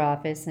into her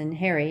office, and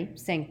Harry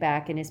sank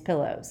back in his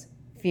pillows,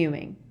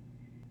 fuming.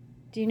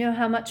 "Do you know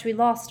how much we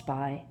lost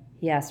by?"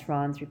 he asked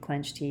Ron through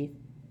clenched teeth.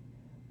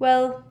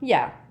 "Well,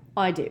 yeah,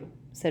 I do,"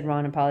 said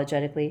Ron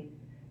apologetically.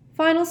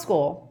 "Final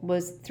score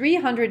was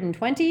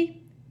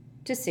 320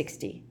 to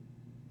 60.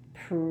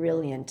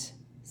 "Brilliant,"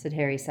 said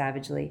Harry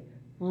savagely.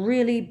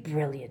 "Really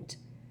brilliant.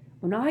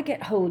 When I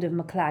get hold of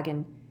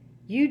McLaggen—"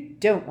 "You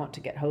don't want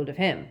to get hold of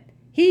him.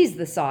 He's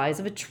the size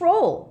of a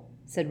troll,"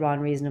 said Ron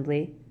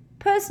reasonably.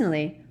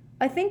 "Personally,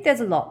 I think there's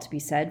a lot to be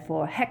said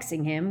for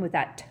hexing him with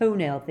that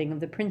toenail thing of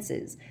the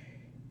prince's.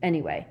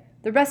 Anyway,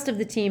 the rest of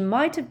the team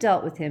might have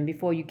dealt with him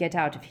before you get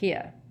out of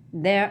here.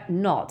 They're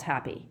not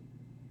happy."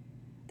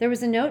 There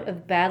was a note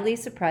of badly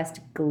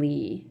suppressed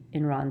glee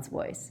in Ron's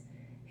voice.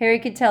 Harry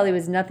could tell he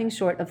was nothing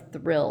short of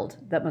thrilled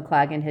that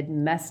McLaggen had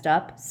messed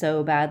up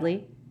so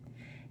badly.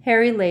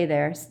 Harry lay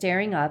there,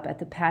 staring up at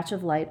the patch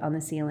of light on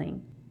the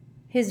ceiling,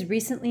 his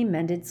recently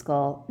mended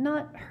skull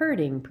not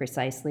hurting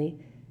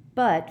precisely,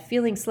 but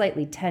feeling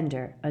slightly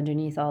tender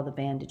underneath all the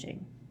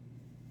bandaging.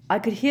 "I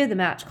could hear the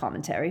match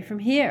commentary from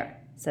here,"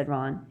 said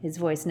Ron, his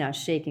voice now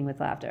shaking with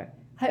laughter.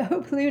 "I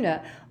hope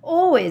Luna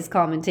always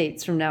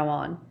commentates from now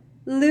on.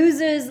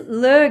 Losers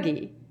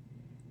lurgy."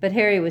 But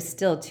Harry was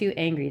still too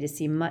angry to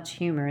see much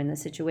humor in the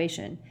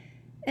situation,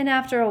 and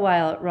after a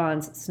while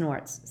Ron's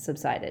snorts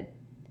subsided.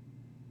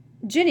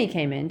 "Ginny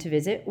came in to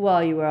visit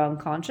while you were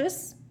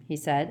unconscious," he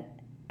said,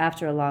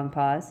 after a long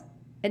pause,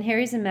 and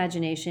Harry's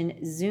imagination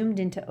zoomed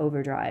into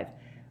overdrive,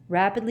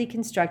 rapidly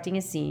constructing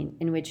a scene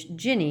in which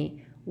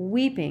Ginny,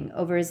 weeping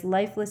over his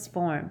lifeless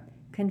form,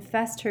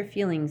 confessed her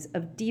feelings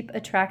of deep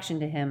attraction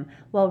to him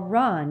while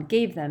Ron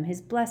gave them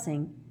his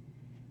blessing.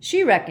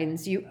 "She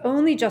reckons you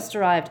only just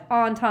arrived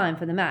on time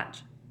for the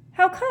match.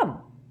 How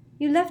come?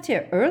 You left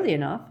here early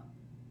enough."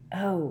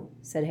 "Oh,"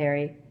 said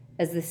Harry,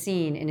 as the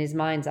scene in his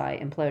mind's eye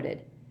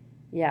imploded.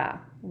 "Yeah,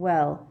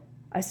 well,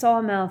 I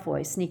saw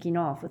Malfoy sneaking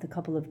off with a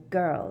couple of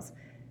girls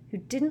who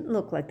didn't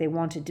look like they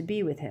wanted to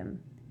be with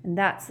him, and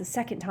that's the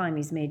second time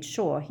he's made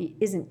sure he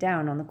isn't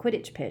down on the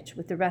Quidditch pitch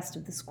with the rest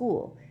of the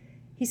school.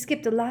 He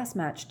skipped the last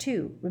match,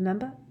 too,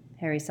 remember?"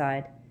 Harry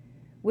sighed.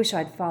 "Wish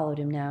I'd followed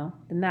him now.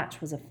 The match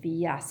was a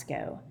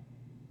fiasco."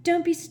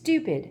 "Don't be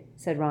stupid,"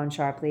 said Ron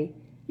sharply.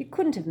 "You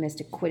couldn't have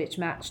missed a Quidditch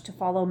match to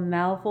follow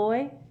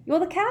Malfoy. You're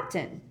the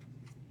captain."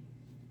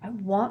 "I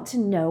want to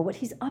know what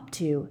he's up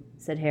to,"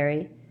 said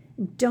Harry.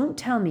 "And don't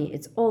tell me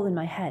it's all in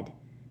my head.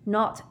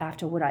 Not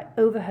after what I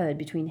overheard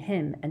between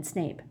him and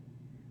Snape."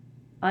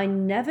 "I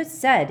never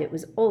said it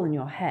was all in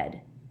your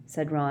head,"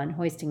 said Ron,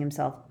 hoisting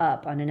himself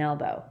up on an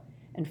elbow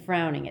and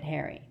frowning at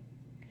Harry.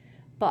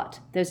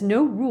 "But there's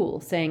no rule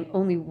saying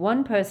only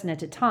one person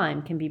at a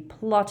time can be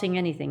plotting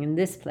anything in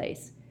this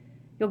place.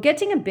 You're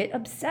getting a bit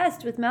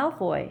obsessed with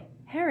Malfoy.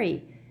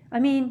 Harry, I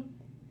mean,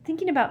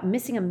 thinking about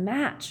missing a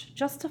match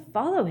just to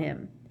follow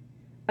him."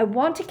 "I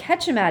want to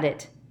catch him at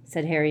it,"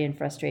 said Harry in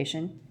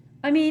frustration.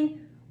 "I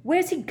mean,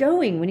 where's he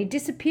going when he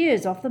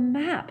disappears off the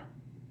map?"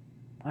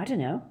 "I don't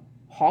know.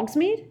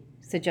 Hogsmeade?"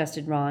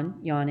 suggested Ron,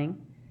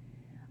 yawning.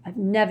 "I've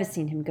never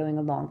seen him going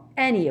along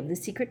any of the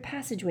secret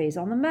passageways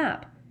on the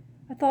map.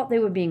 I thought they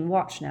were being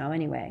watched now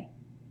anyway."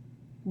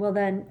 "Well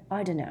then,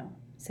 I don't know,"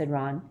 said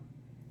Ron.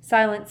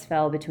 Silence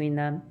fell between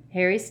them.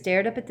 Harry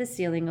stared up at the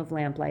ceiling of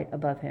lamplight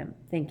above him,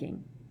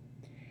 thinking.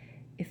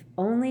 If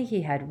only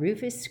he had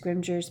Rufus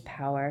Scrimgeour's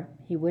power,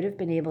 he would have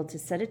been able to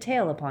set a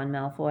tail upon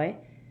Malfoy.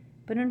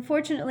 But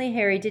unfortunately,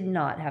 Harry did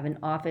not have an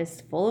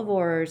office full of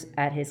Aurors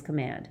at his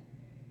command.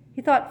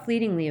 He thought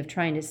fleetingly of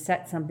trying to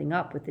set something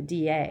up with the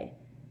DA.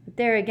 But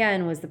there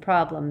again was the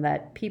problem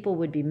that people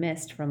would be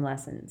missed from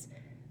lessons.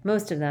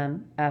 Most of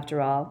them,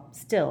 after all,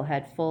 still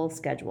had full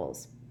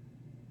schedules.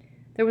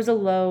 There was a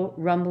low,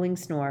 rumbling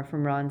snore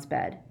from Ron's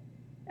bed.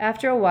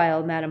 After a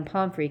while, Madame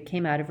Pomfrey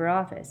came out of her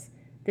office,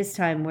 this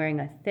time wearing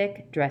a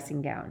thick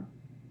dressing gown.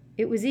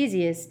 It was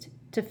easiest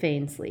to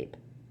feign sleep.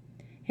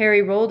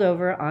 Harry rolled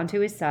over onto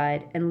his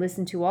side and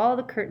listened to all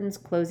the curtains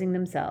closing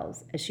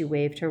themselves as she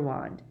waved her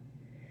wand.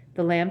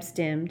 The lamps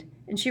dimmed,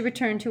 and she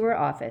returned to her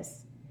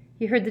office.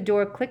 He heard the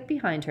door click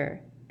behind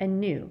her and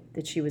knew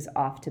that she was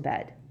off to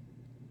bed.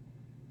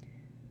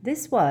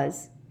 This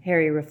was,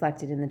 Harry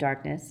reflected in the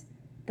darkness,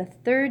 the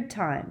third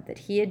time that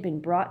he had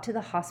been brought to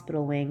the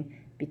hospital wing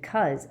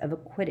because of a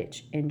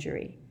Quidditch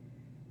injury.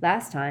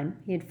 Last time,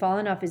 he had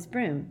fallen off his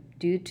broom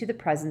due to the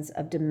presence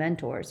of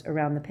Dementors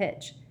around the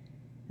pitch.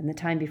 And the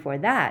time before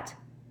that,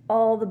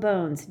 all the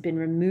bones had been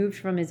removed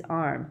from his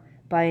arm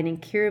by an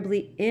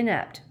incurably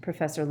inept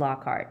Professor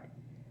Lockhart.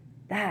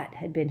 That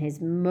had been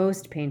his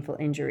most painful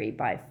injury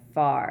by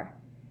far.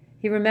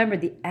 He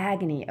remembered the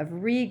agony of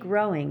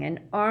regrowing an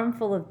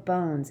armful of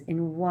bones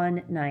in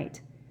one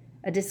night,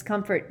 a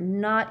discomfort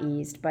not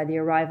eased by the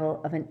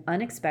arrival of an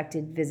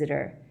unexpected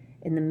visitor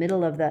in the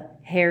middle of the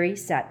Harry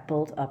sat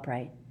bolt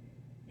upright,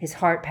 his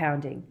heart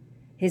pounding,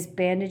 his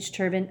bandaged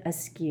turban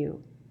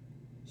askew.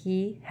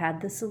 He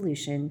had the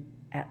solution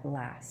at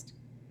last.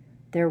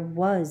 There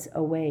was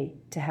a way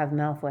to have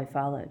Malfoy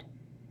followed.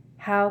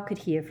 How could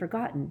he have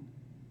forgotten?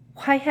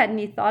 Why hadn't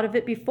he thought of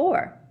it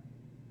before?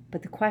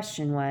 But the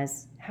question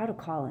was, how to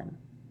call him?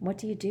 What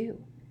do you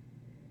do?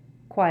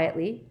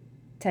 Quietly,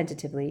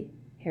 tentatively,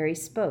 Harry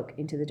spoke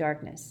into the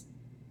darkness.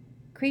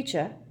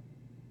 "Creature."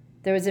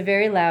 There was a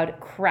very loud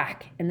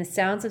crack, and the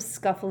sounds of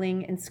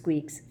scuffling and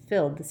squeaks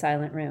filled the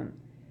silent room.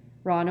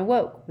 Ron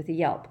awoke with a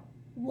yelp.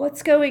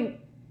 "What's going—"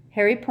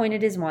 Harry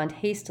pointed his wand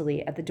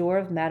hastily at the door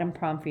of Madame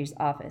Pomfrey's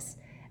office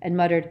and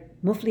muttered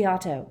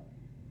 "Muffliato,"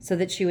 so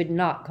that she would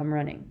not come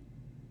running.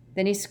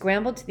 Then he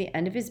scrambled to the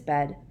end of his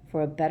bed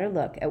for a better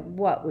look at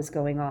what was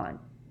going on.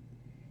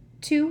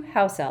 2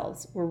 house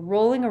elves were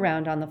rolling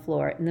around on the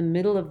floor in the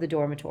middle of the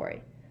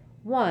dormitory,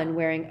 one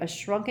wearing a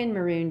shrunken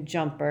maroon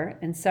jumper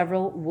and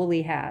several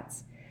woolly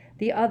hats,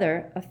 the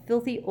other a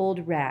filthy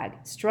old rag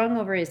strung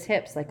over his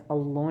hips like a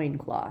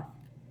loincloth.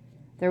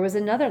 There was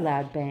another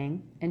loud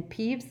bang, and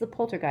Peeves the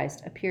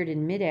poltergeist appeared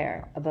in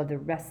midair above the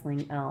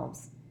wrestling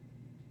elves.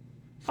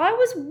 "I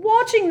was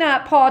watching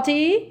that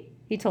party,"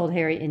 he told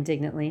Harry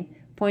indignantly,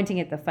 pointing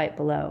at the fight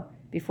below,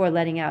 before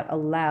letting out a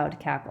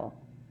loud cackle.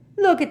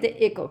 "Look at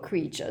the ickle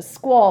creature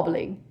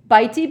squabbling.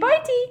 Bitey,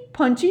 bitey,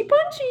 punchy,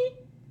 punchy."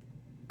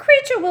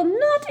 "Creature will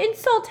not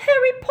insult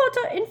Harry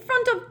Potter in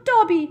front of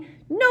Dobby.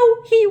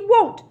 No, he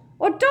won't,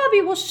 or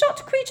Dobby will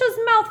shut Creature's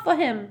mouth for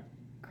him,"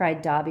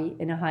 cried Dobby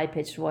in a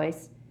high-pitched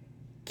voice.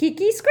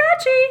 "Kiki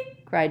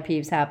scratchy," cried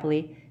Peeves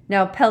happily,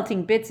 now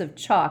pelting bits of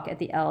chalk at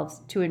the elves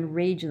to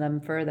enrage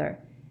them further.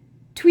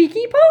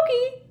 "Tweaky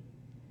pokey."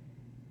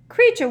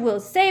 "Creature will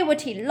say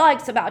what he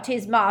likes about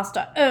his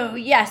master. Oh,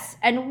 yes,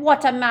 and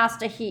what a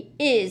master he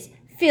is,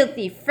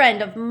 filthy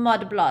friend of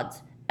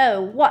mudbloods.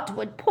 Oh, what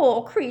would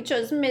poor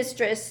Creature's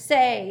mistress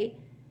say?"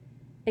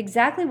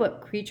 Exactly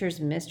what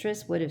Creature's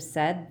mistress would have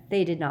said,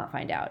 they did not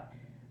find out,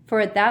 for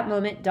at that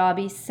moment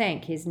Dobby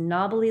sank his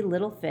knobbly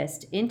little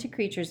fist into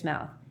Creature's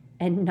mouth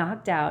and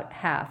knocked out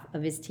half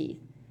of his teeth.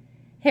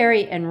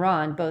 Harry and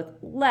Ron both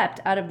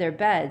leapt out of their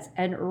beds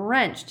and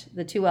wrenched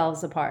the 2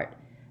 elves apart,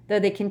 though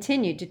they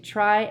continued to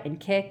try and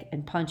kick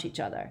and punch each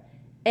other,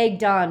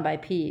 egged on by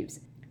Peeves,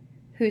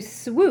 who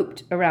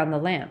swooped around the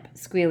lamp,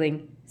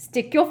 squealing,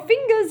 "Stick your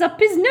fingers up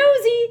his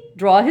nosy,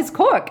 draw his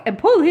cork, and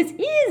pull his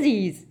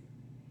earsies."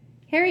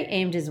 Harry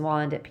aimed his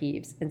wand at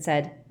Peeves and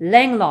said,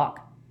 "Langlock."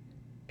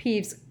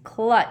 Peeves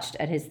clutched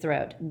at his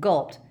throat,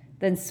 gulped,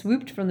 then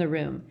swooped from the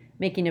room,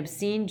 making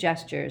obscene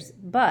gestures,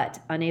 but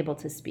unable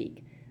to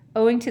speak,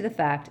 owing to the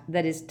fact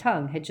that his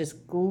tongue had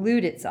just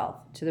glued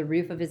itself to the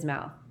roof of his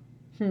mouth.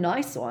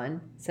 "Nice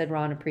one," said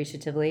Ron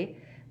appreciatively,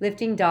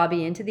 lifting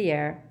Dobby into the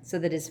air so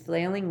that his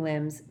flailing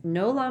limbs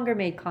no longer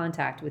made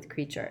contact with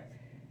Creature.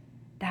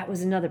 "That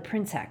was another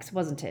princex,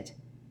 wasn't it?"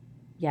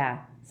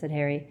 "Yeah," said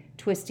Harry,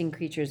 twisting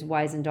Creature's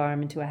wizened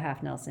arm into a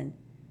half-Nelson.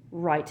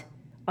 "Right.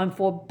 I'm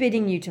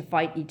forbidding you to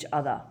fight each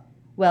other.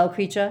 Well,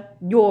 Creature,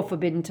 you're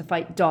forbidden to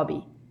fight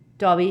Dobby.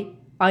 Dobby,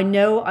 I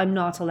know I'm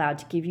not allowed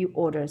to give you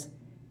orders."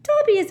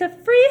 "Dobby is a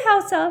free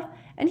house elf,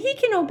 and he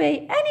can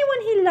obey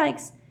anyone he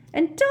likes,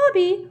 and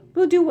Dobby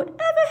will do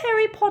whatever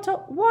Harry Potter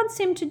wants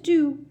him to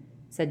do,"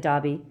 said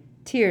Dobby,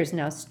 tears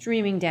now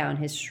streaming down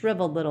his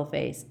shriveled little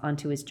face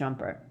onto his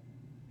jumper.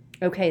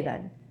 "Okay,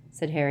 then,"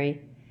 said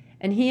Harry,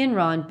 and he and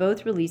Ron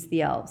both released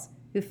the elves,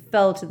 who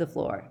fell to the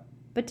floor,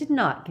 but did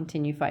not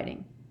continue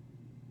fighting.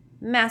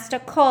 "Master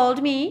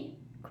called me,"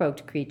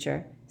 croaked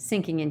Creature,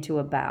 sinking into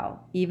a bow,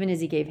 even as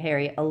he gave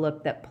Harry a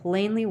look that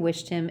plainly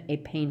wished him a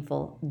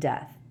painful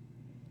death.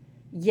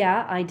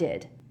 "Yeah, I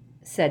did,"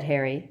 said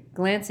Harry,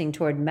 glancing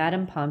toward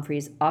Madame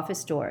Pomfrey's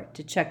office door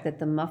to check that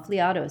the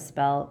Muffliato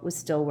spell was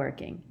still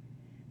working.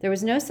 There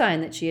was no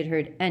sign that she had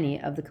heard any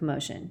of the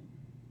commotion.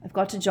 "I've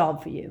got a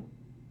job for you."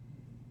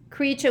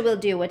 "Creature will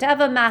do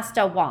whatever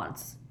master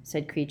wants,"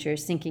 said Creature,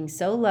 sinking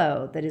so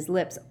low that his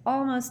lips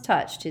almost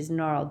touched his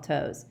gnarled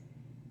toes.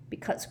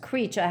 "Because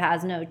Creature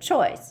has no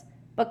choice.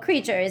 But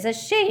Creature is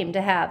ashamed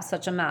to have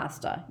such a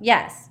master.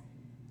 Yes."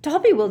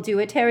 "Dobby will do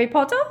it, Harry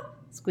Potter,"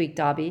 squeaked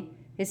Dobby,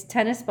 his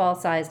tennis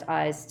ball-sized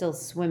eyes still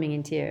swimming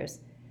in tears.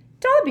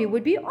 "Dobby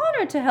would be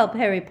honored to help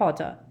Harry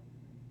Potter."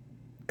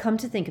 "Come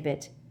to think of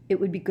it, it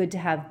would be good to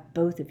have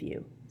both of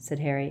you," said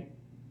Harry.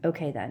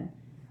 "Okay, then.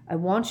 I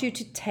want you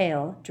to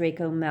tail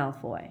Draco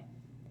Malfoy."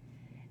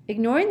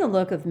 Ignoring the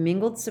look of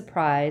mingled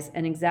surprise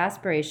and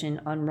exasperation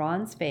on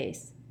Ron's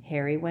face,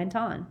 Harry went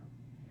on.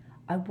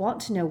 "I want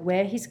to know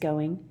where he's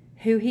going,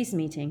 who he's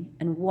meeting,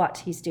 and what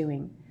he's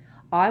doing.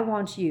 I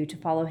want you to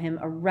follow him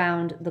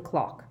around the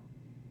clock."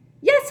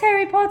 "Yes,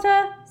 Harry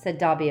Potter," said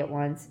Dobby at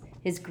once,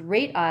 his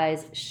great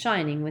eyes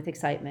shining with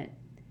excitement.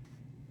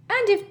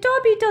 "And if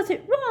Dobby does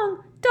it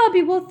wrong,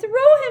 Dobby will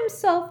throw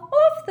himself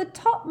off the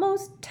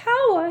topmost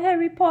tower,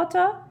 Harry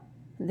Potter."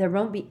 "There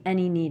won't be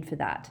any need for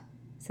that,"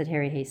 said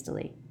Harry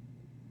hastily.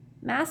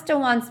 "Master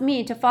wants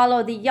me to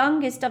follow the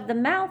youngest of the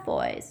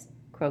Malfoys,"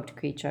 croaked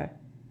Creature.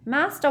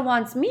 "Master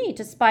wants me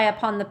to spy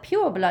upon the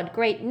pureblood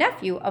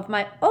great-nephew of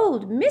my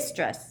old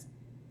mistress."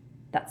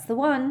 "That's the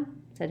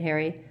one," said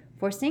Harry,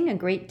 foreseeing a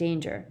great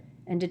danger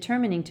and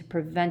determining to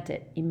prevent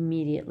it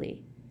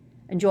immediately.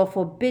 "And you're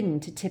forbidden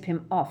to tip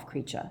him off,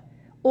 Creature,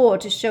 or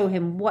to show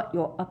him what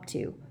you're up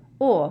to,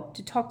 or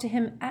to talk to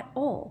him at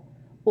all,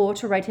 or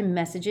to write him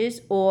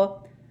messages,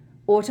 or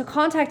to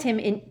contact him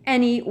in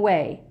any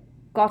way.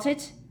 Got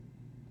it?"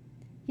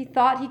 He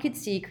thought he could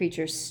see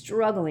Creature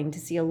struggling to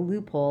see a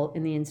loophole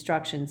in the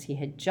instructions he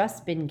had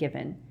just been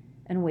given,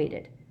 and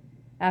waited.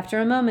 After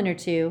a moment or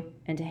two,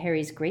 and to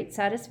Harry's great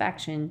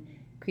satisfaction,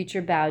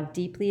 Creature bowed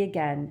deeply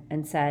again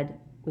and said,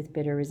 with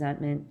bitter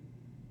resentment,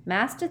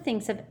 "Master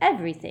thinks of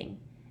everything,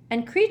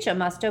 and Creature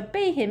must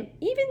obey him,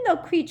 even though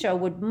Creature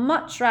would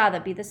much rather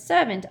be the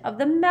servant of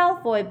the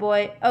Malfoy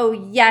boy. Oh,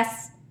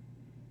 yes!"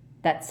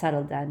 "That's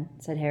settled then,"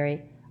 said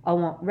Harry. "I'll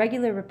want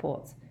regular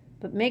reports,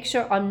 but make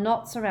sure I'm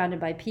not surrounded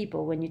by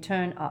people when you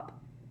turn up.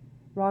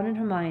 Ron and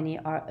Hermione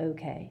are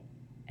okay,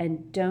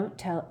 and don't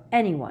tell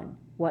anyone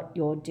what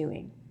you're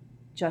doing.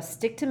 Just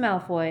stick to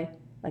Malfoy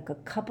like a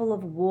couple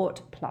of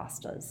wart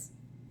plasters."